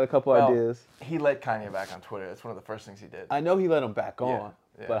Kanye's got a couple ideas. He let Kanye back on Twitter. That's one of the first things he did. I know he let him back on,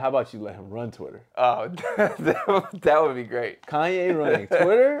 yeah. but how about you let him run Twitter? Oh, that would be great. Kanye running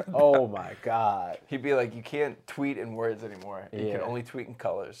Twitter? Oh my God. He'd be like, you can't tweet in words anymore. You can only tweet in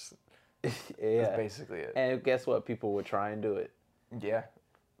colors. Yeah. That's basically it. And guess what? People would try and do it. Yeah.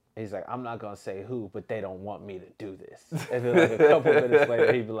 He's like, I'm not going to say who, but they don't want me to do this. And then like a couple minutes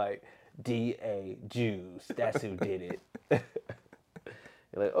later, he'd be like, D.A. Jews. That's who did it.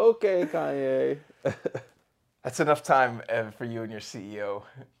 You're like, okay, Kanye. That's enough time for you and your CEO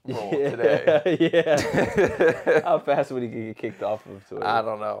role today. Yeah. How fast would he get kicked off of Twitter? I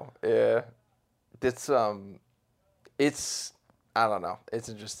don't know. Yeah. It's I don't know. It's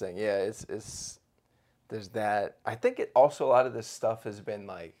interesting. Yeah, it's there's that. I think it also, a lot of this stuff has been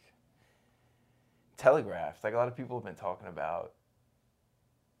like telegraphed. Like a lot of people have been talking about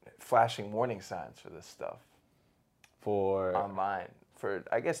flashing warning signs for this stuff. For online. For,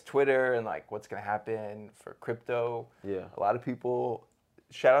 I guess, Twitter and like what's going to happen for crypto. Yeah. A lot of people,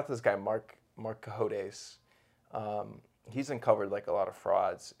 shout out to this guy, Mark Cahodes. He's uncovered like a lot of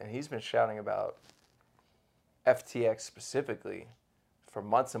frauds, and he's been shouting about FTX specifically for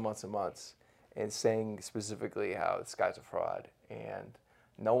months and months and months, and saying specifically how this guy's a fraud, and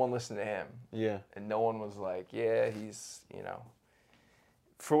no one listened to him. Yeah. And no one was like, yeah, he's,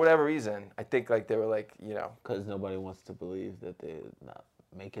 for whatever reason, I think like they were like, because nobody wants to believe that they're not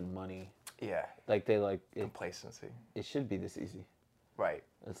making money. Yeah. Like they like it, complacency. It should be this easy. Right.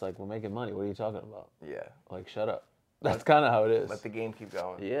 It's like, we're making money. What are you talking about? Yeah. Like, shut up. That's kind of how it is. Let the game keep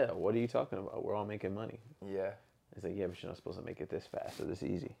going. Yeah. What are you talking about? We're all making money. Yeah. It's like, yeah, but you're not supposed to make it this fast or this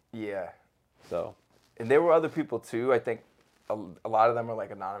easy. Yeah. So. And there were other people too. I think a lot of them are like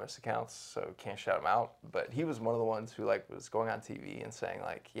anonymous accounts, so can't shout them out. But he was one of the ones who like was going on TV and saying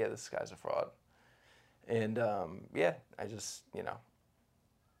like, yeah, this guy's a fraud. And yeah, I just,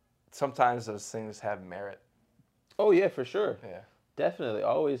 sometimes those things have merit. Oh yeah, for sure. Yeah. Definitely.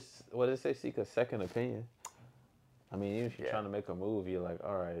 Always, what did they say? Seek a second opinion. I mean, even if you're trying to make a move, you're like,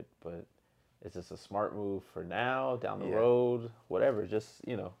 all right, but is this a smart move for now, down the road, whatever? Just,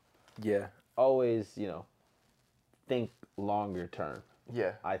 Yeah. Always, think longer term.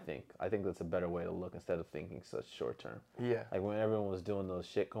 Yeah. I think that's a better way to look instead of thinking such short term. Yeah. Like when everyone was doing those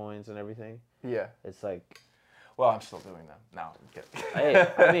shit coins and everything. Yeah. It's like. Well, I'm still doing them. No, I'm kidding. Hey,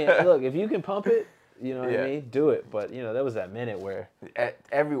 I mean, look, if you can pump it, you know what I mean? Do it. But, there was that minute where.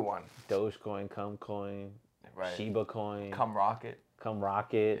 Everyone. Dogecoin, Coin, right. Shiba Coin. Come Rocket.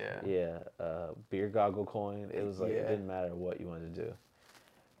 Yeah. Beer Goggle Coin. It was like, it didn't matter what you wanted to do.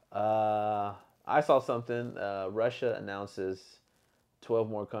 I saw something. Russia announces 12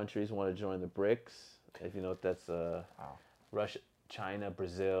 more countries want to join the BRICS. If you know what that's, Russia, China,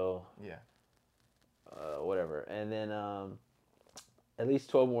 Brazil. Yeah. Whatever. And then at least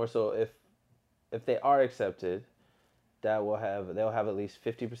 12 more. So if they are accepted, they'll have at least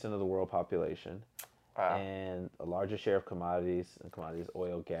 50% of the world population. Wow. And a larger share of commodities,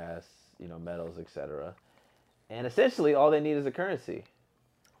 oil, gas, metals, etc. And essentially all they need is a currency.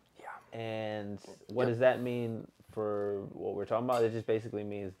 Yeah. And what does that mean for what we're talking about? It just basically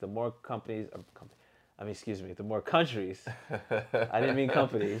means the more the more countries. I didn't mean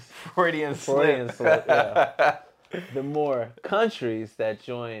companies. Freudian slip. Yeah. The more countries that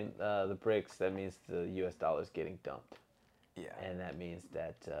join the BRICS, that means the U.S. dollar is getting dumped. Yeah. And that means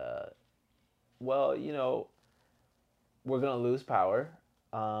that, we're going to lose power.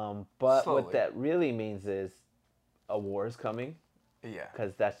 But slowly. what that really means is a war is coming. Yeah.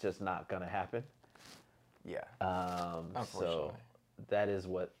 Because that's just not going to happen. Yeah. So that is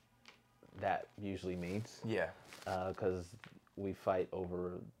what that usually means. Yeah. Because we fight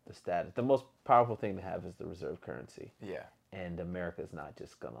over the status. The most powerful thing to have is the reserve currency. Yeah. And America's not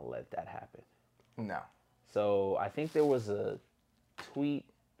just going to let that happen. No. So I think there was a tweet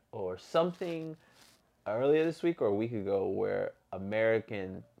or something earlier this week or a week ago where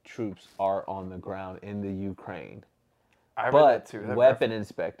American troops are on the ground in the Ukraine. I read that too. Weapon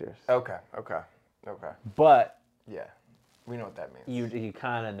inspectors. Okay. But yeah, we know what that means. You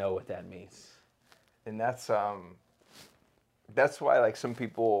kind of know what that means. And that's that's why like some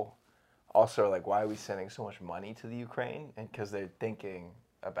people also are like, why are we sending so much money to the Ukraine? And because they're thinking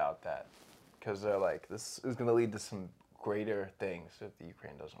about that, because they're like, this is going to lead to some greater things if the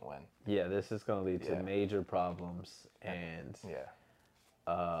Ukraine doesn't win. Yeah, this is going to lead to Yeah. major problems, and Yeah.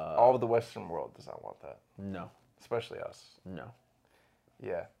 All of the Western world does not want that, no, especially us. no.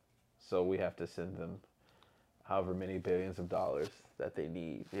 Yeah. So we have to send them however many billions of dollars that they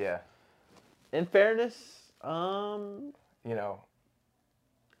need. Yeah. In fairness, You know,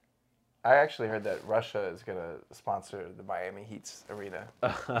 I actually heard that Russia is going to sponsor the Miami Heat's arena.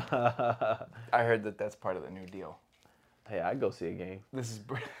 I heard that that's part of the New Deal. hey, I'd go see a game. This is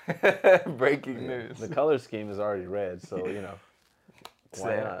breaking news. The color scheme is already red, so, you know, why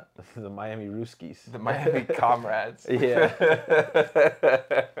there. not? The Miami Ruskies. The Miami Comrades. Yeah.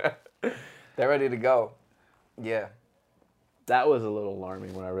 They're ready to go. Yeah. That was a little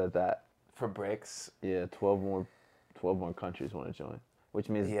alarming when I read that. For breaks. Yeah, 12 more countries want to join, which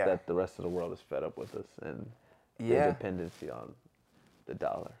means that the rest of the world is fed up with us and their dependency on the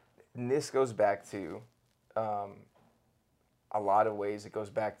dollar. And this goes back to a lot of ways. It goes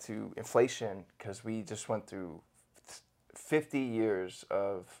back to inflation, because we just went through 50 years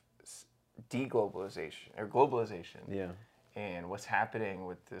of deglobalization or globalization. Yeah. And what's happening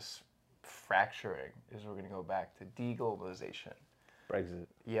with this fracturing is we're going to go back to deglobalization. Brexit.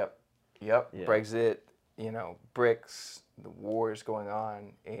 Yep. Yeah. Brexit, you know, BRICS, the wars going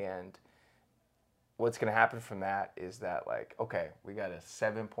on, and what's going to happen from that is that, like, okay, we got a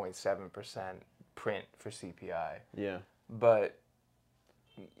 7.7% print for CPI. Yeah. But,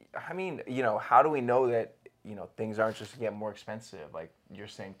 I mean, you know, how do we know that, you know, things aren't just going to get more expensive? Like, you're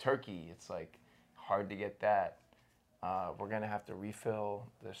saying Turkey, it's, like, hard to get that. We're going to have to refill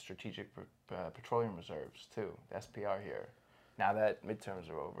the strategic petroleum reserves, too, the SPR here, now that midterms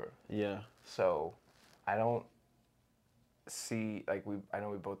are over. Yeah. So I don't see, like, I know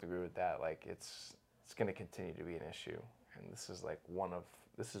we both agree with that. Like, it's going to continue to be an issue. And this is, like, one of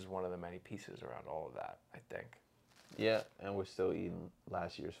the many pieces around all of that, I think. Yeah, and we're still eating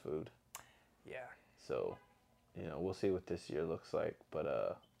last year's food. Yeah. So, you know, we'll see what this year looks like.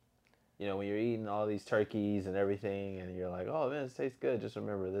 But, you know, when you're eating all these turkeys and everything and you're like, oh, man, this tastes good, just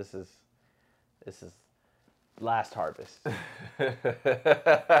remember this is last harvest.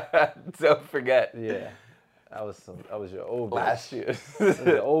 Don't forget. Yeah. That was your old bitch. Last year. That was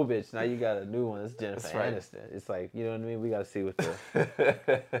your old bitch. Now you got a new one. It's Jennifer That's right. Aniston. It's like, you know what I mean? We got to see what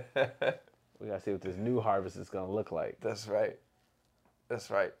this new harvest is going to look like. That's right. That's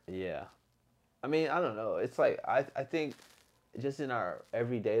right. Yeah. I mean, I don't know. It's like, I think just in our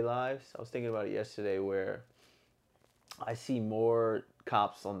everyday lives, I was thinking about it yesterday where I see more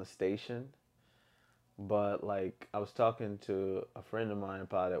cops on the station, but like I was talking to a friend of mine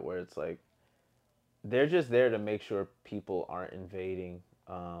about it where it's like they're just there to make sure people aren't invading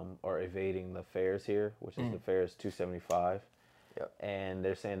or evading the fares here, which is the fares $275. Yep. And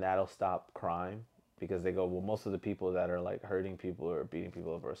they're saying that'll stop crime because they go, well, most of the people that are like hurting people or beating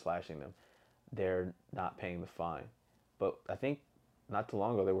people up or slashing them, they're not paying the fine. But I think not too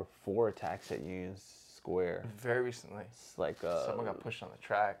long ago there were 4 attacks at Union Square. Very recently. It's like someone got pushed on the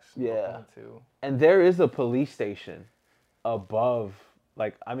tracks. Yeah. Too. And there is a police station above,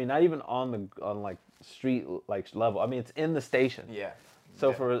 like, I mean, not even on like street like level. I mean, it's in the station. Yeah.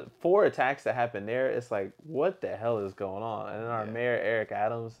 So for 4 attacks that happened there, it's like, what the hell is going on? And then our mayor, Eric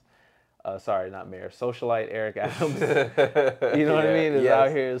Adams, sorry, not mayor, socialite Eric Adams, you know what I mean, is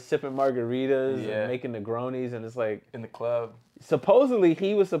out here sipping margaritas and making Negronis, and it's like... In the club. Supposedly,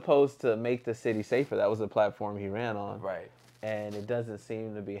 he was supposed to make the city safer. That was the platform he ran on. Right. And it doesn't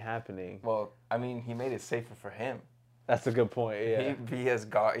seem to be happening. Well, I mean, he made it safer for him. That's a good point, yeah. He has,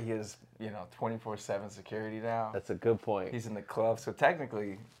 you know, 24/7 security now. That's a good point. He's in the club, so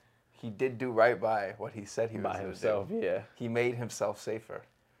technically, he did do right by what he said he was by going himself, to do. yeah. He made himself safer.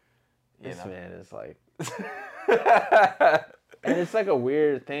 This man is like... And it's like a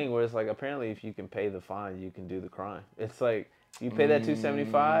weird thing where it's like, apparently if you can pay the fine, you can do the crime. It's like, you pay that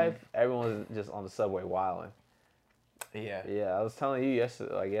 $275, everyone's just on the subway wilding. Yeah. Yeah, I was telling you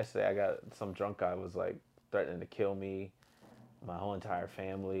yesterday I got some drunk guy was like threatening to kill me, my whole entire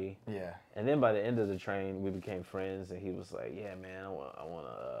family. Yeah. And then by the end of the train, we became friends, and he was like, "Yeah, man, I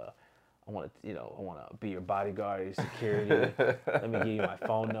want to be your bodyguard, your security. Let me give you my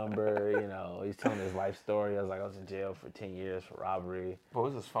phone number." You know, he's telling his life story. I was like, I was in jail for 10 years for robbery. What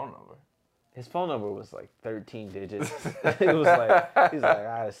was his phone number? His phone number was like 13 digits. It was like, he's like,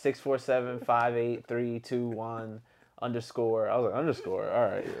 I had 647-58321 underscore. I was like, underscore? All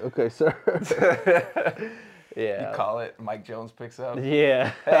right. Okay, sir. Yeah. You call it, Mike Jones picks up.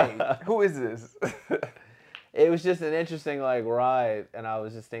 Yeah. Hey, who is this? it was just an interesting like ride, and I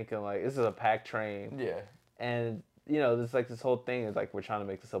was just thinking like this is a packed train, Yeah. and there's like this whole thing is like we're trying to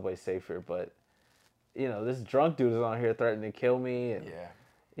make the subway safer, but this drunk dude is on here threatening to kill me, and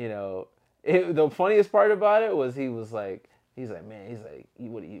Yeah. the funniest part about it was he's like, man, he's like, he's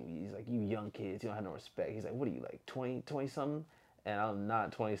like, you young kids, you don't have no respect. He's like, what are you, like 20 something? And I'm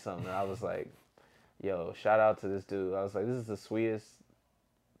not 20 something. And I was like, yo, shout out to this dude. I was like, this is the sweetest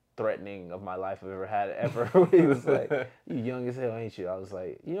threatening of my life I've ever had ever. He was like, you young as hell, ain't you? I was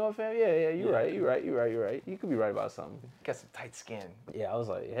like, you know what, fam? Yeah, you're right. You're right. You could be right about something. Got some tight skin. Yeah, I was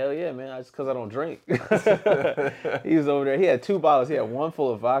like, hell yeah, man. Just because I don't drink. He was over there. He had 2 bottles. He had one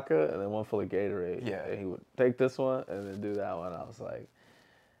full of vodka and then one full of Gatorade. Yeah. And he would take this one and then do that one. I was like,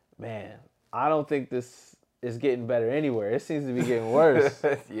 man, I don't think this is getting better anywhere. It seems to be getting worse.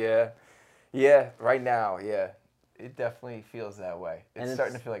 Yeah. Right now, yeah. It definitely feels that way. It's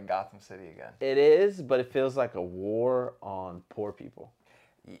starting to feel like Gotham City again. It is, but it feels like a war on poor people.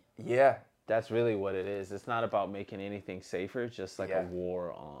 Yeah. That's really what it is. It's not about making anything safer, just like a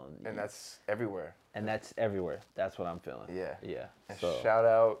war on... And that's everywhere. And that's everywhere. That's what I'm feeling. Yeah. Yeah. And shout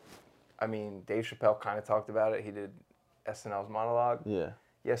out, I mean, Dave Chappelle kind of talked about it. He did SNL's monologue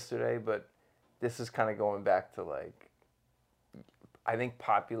yesterday, but this is kind of going back to like, I think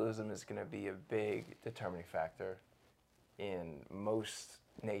populism is going to be a big determining factor in most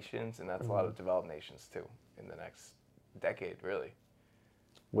nations, and that's a lot of developed nations too, in the next decade, really.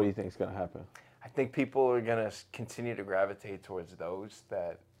 What do you think is going to happen? I think people are going to continue to gravitate towards those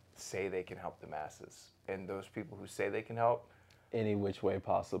that say they can help the masses. And those people who say they can help... Any which way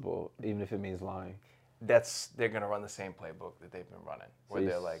possible, even if it means lying. They're going to run the same playbook that they've been running. Where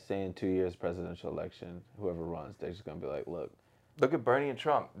they're like... saying 2 years presidential election, whoever runs, they're just going to be like, look at Bernie and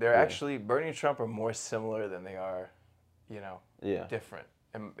Trump. They're actually... Bernie and Trump are more similar than they are, different.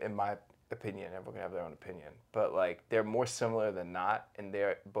 In my opinion, everyone can have their own opinion, but like they're more similar than not, and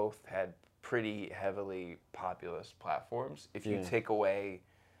they're both had pretty heavily populist platforms. If you take away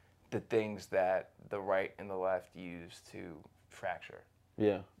the things that the right and the left use to fracture,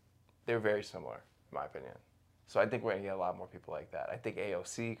 they're very similar, in my opinion. So I think we're gonna get a lot more people like that. I think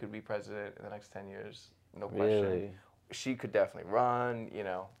AOC could be president in the next 10 years, no question. Really? She could definitely run.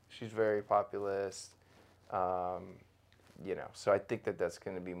 She's very populist. So I think that that's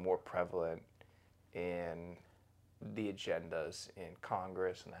going to be more prevalent in the agendas in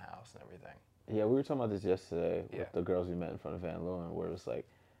Congress and the House and everything. Yeah, we were talking about this yesterday with the girls we met in front of Van Leeuwen, where it was like,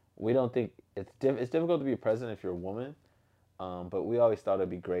 we don't think it's difficult to be a president if you're a woman, but we always thought it'd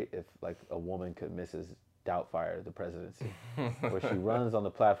be great if like a woman could Mrs. Doubtfire the presidency, where she runs on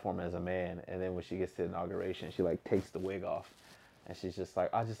the platform as a man, and then when she gets to the inauguration, she like takes the wig off, and she's just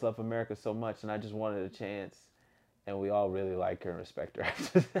like, I just love America so much, and I just wanted a chance. And we all really like her and respect her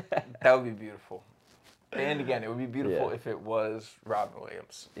after that. That would be beautiful. And again, it would be beautiful if it was Robin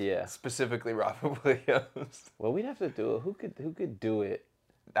Williams. Yeah. Specifically Robin Williams. Well, we'd have to do it. Who could do it?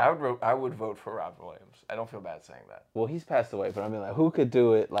 I would vote for Robin Williams. I don't feel bad saying that. Well, he's passed away, but I mean, like, who could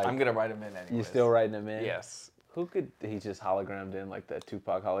do it? Like, I'm gonna write him in anyway. You still writing him in? Yes. Who could? He just hologrammed in like that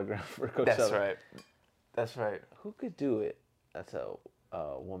Tupac hologram for Coachella. That's right. That's right. Who could do it? That's a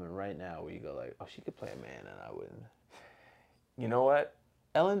woman right now where you go like, oh, she could play a man, and I wouldn't. You know what?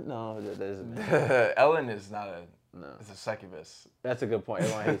 Ellen? No, that isn't. Ellen is not a. No. It's a succubus. That's a good point.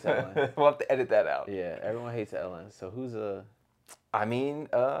 Everyone hates Ellen. We'll have to edit that out. Yeah, everyone hates Ellen. So who's a? I mean,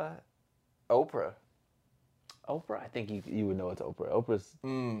 Oprah. Oprah? I think you would know it's Oprah.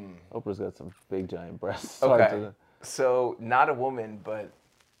 Oprah's got some big giant breasts. Okay. So not a woman, but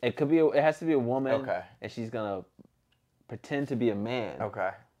it could be. It has to be a woman. Okay. And she's gonna pretend to be a man.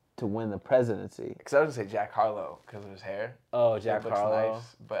 Okay. To win the presidency. Because I was gonna say Jack Harlow because of his hair. Oh, Jack Harlow.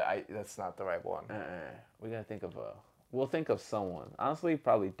 Nice, but that's not the right one. We gotta think of We'll think of someone. Honestly,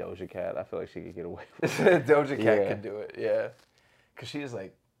 probably Doja Cat. I feel like she could get away with it. Doja Cat could do it. Yeah. Because she's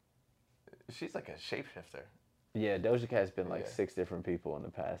like a shapeshifter. Yeah, Doja Cat's been like 6 different people in the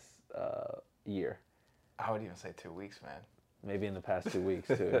past year. I would even say 2 weeks, man. Maybe in the past 2 weeks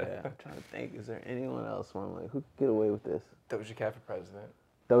too. Yeah. I'm trying to think. Is there anyone else where I'm like, who could get away with this? Doja Cat for president.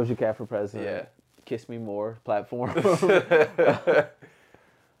 Doja Cat for president. Yeah. Kiss Me More platform.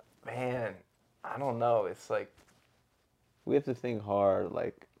 Man, I don't know. It's like we have to think hard,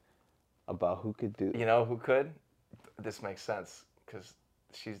 like about who could do. You know who could? This makes sense because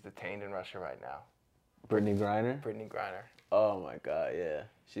she's detained in Russia right now. Brittany Griner. Brittany Griner. Oh my God, yeah.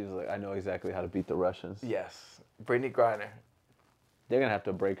 She was like, I know exactly how to beat the Russians. Yes, Brittany Griner. They're gonna have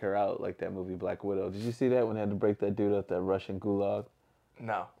to break her out like that movie Black Widow. Did you see that when they had to break that dude out that Russian gulag?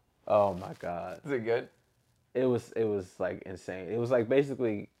 No. Oh my God. Is it good? It was like insane. It was like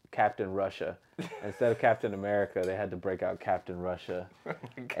basically Captain Russia. Instead of Captain America, they had to break out Captain Russia. Oh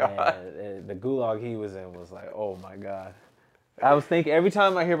my God. And the gulag he was in was like, oh my God. I was thinking, every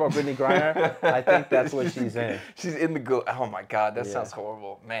time I hear about Brittany Griner, I think that's what she's in. She's in the gulag. Oh my God, that sounds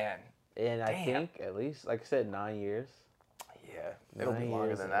horrible, man. And I think, at least, like I said, 9 years. Yeah, it'll be 9 longer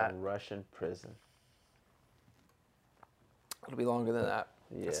years than in that. a Russian prison. It'll be longer than that.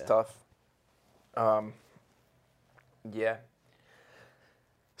 Yeah. It's tough. Yeah.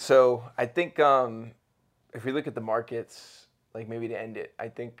 So I think if we look at the markets, like maybe to end it, I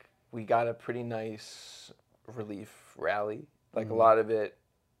think we got a pretty nice relief rally. Like a lot of it,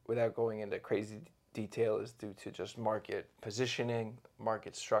 without going into crazy detail, is due to just market positioning,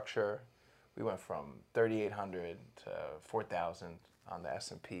 market structure. We went from 3,800 to 4,000 on the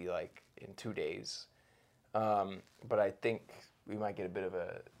S&P like in 2 days. But I think we might get a bit of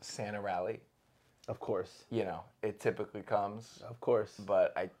a Santa rally. Of course. You know, it typically comes. Of course.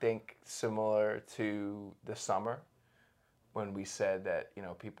 But I think similar to the summer when we said that, you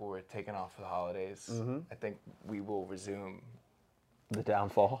know, people were taking off for the holidays, I think we will resume The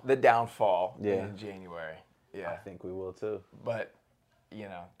downfall. in January. Yeah. I think we will too. But, you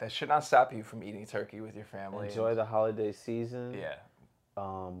know, that should not stop you from eating turkey with your family. Enjoy the holiday season. Yeah.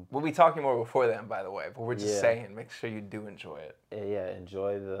 We'll be talking more before then, by the way, but we're just Yeah. saying, make sure you do enjoy it. Yeah,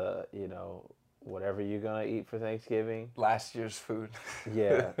 enjoy the, you know, whatever you're going to eat for Thanksgiving. Last year's food.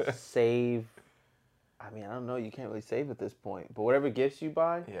 Yeah, save. I mean, I don't know. You can't really save at this point. But whatever gifts you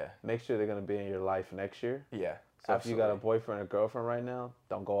buy, make sure they're going to be in your life next year. Yeah, So if you got a boyfriend or girlfriend right now,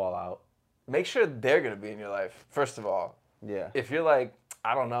 don't go all out. Make sure they're going to be in your life, first of all. Yeah. If you're like,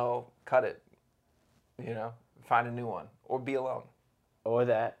 I don't know, cut it. You know, find a new one. Or be alone. Or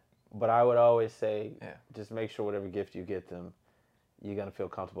that. But I would always say, Yeah. just make sure whatever gift you get them, you're going to feel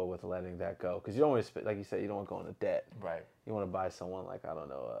comfortable with letting that go. Because you don't want to, like you said, you don't want to go into debt. Right. You want to buy someone like, I don't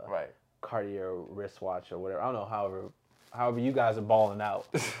know, Right. Cartier wristwatch or whatever. I don't know, however you guys are balling out.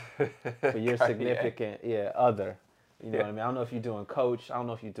 For your significant other. You know what I mean? I don't know if you're doing Coach. I don't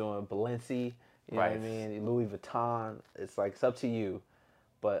know if you're doing Balenci. You know what I mean? Louis Vuitton. It's like, it's up to you.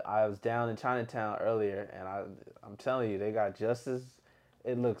 But I was down in Chinatown earlier, and I'm telling you, they got just as,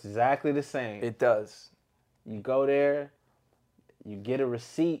 it looks exactly the same. It does. You go there, you get a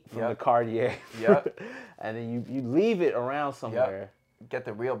receipt from the Cartier. Yep. And then you leave it around somewhere. Get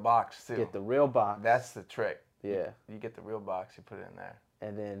the real box, too. Get the real box. That's the trick. Yeah. You get the real box, you put it in there.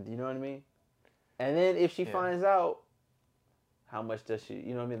 And then, you know what I mean? And then if she finds out, how much does she,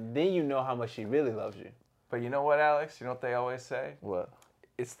 you know what I mean? Then you know how much she really loves you. But you know what, Alex? You know what they always say? What?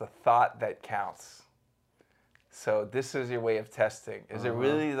 It's the thought that counts. So this is your way of testing. Is it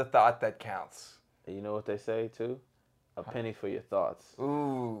really the thought that counts? And you know what they say, too? A penny for your thoughts.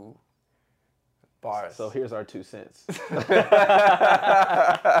 Ooh. Bars. So here's our 2 cents.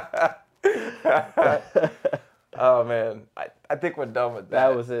 Oh, man. I think we're done with that.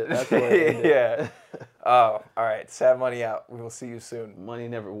 That was it. That's what it ended. Yeah. Oh, all right. Sad money out. We will see you soon. Money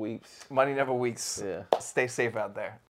never weeps. Money never weeks. Yeah. Stay safe out there.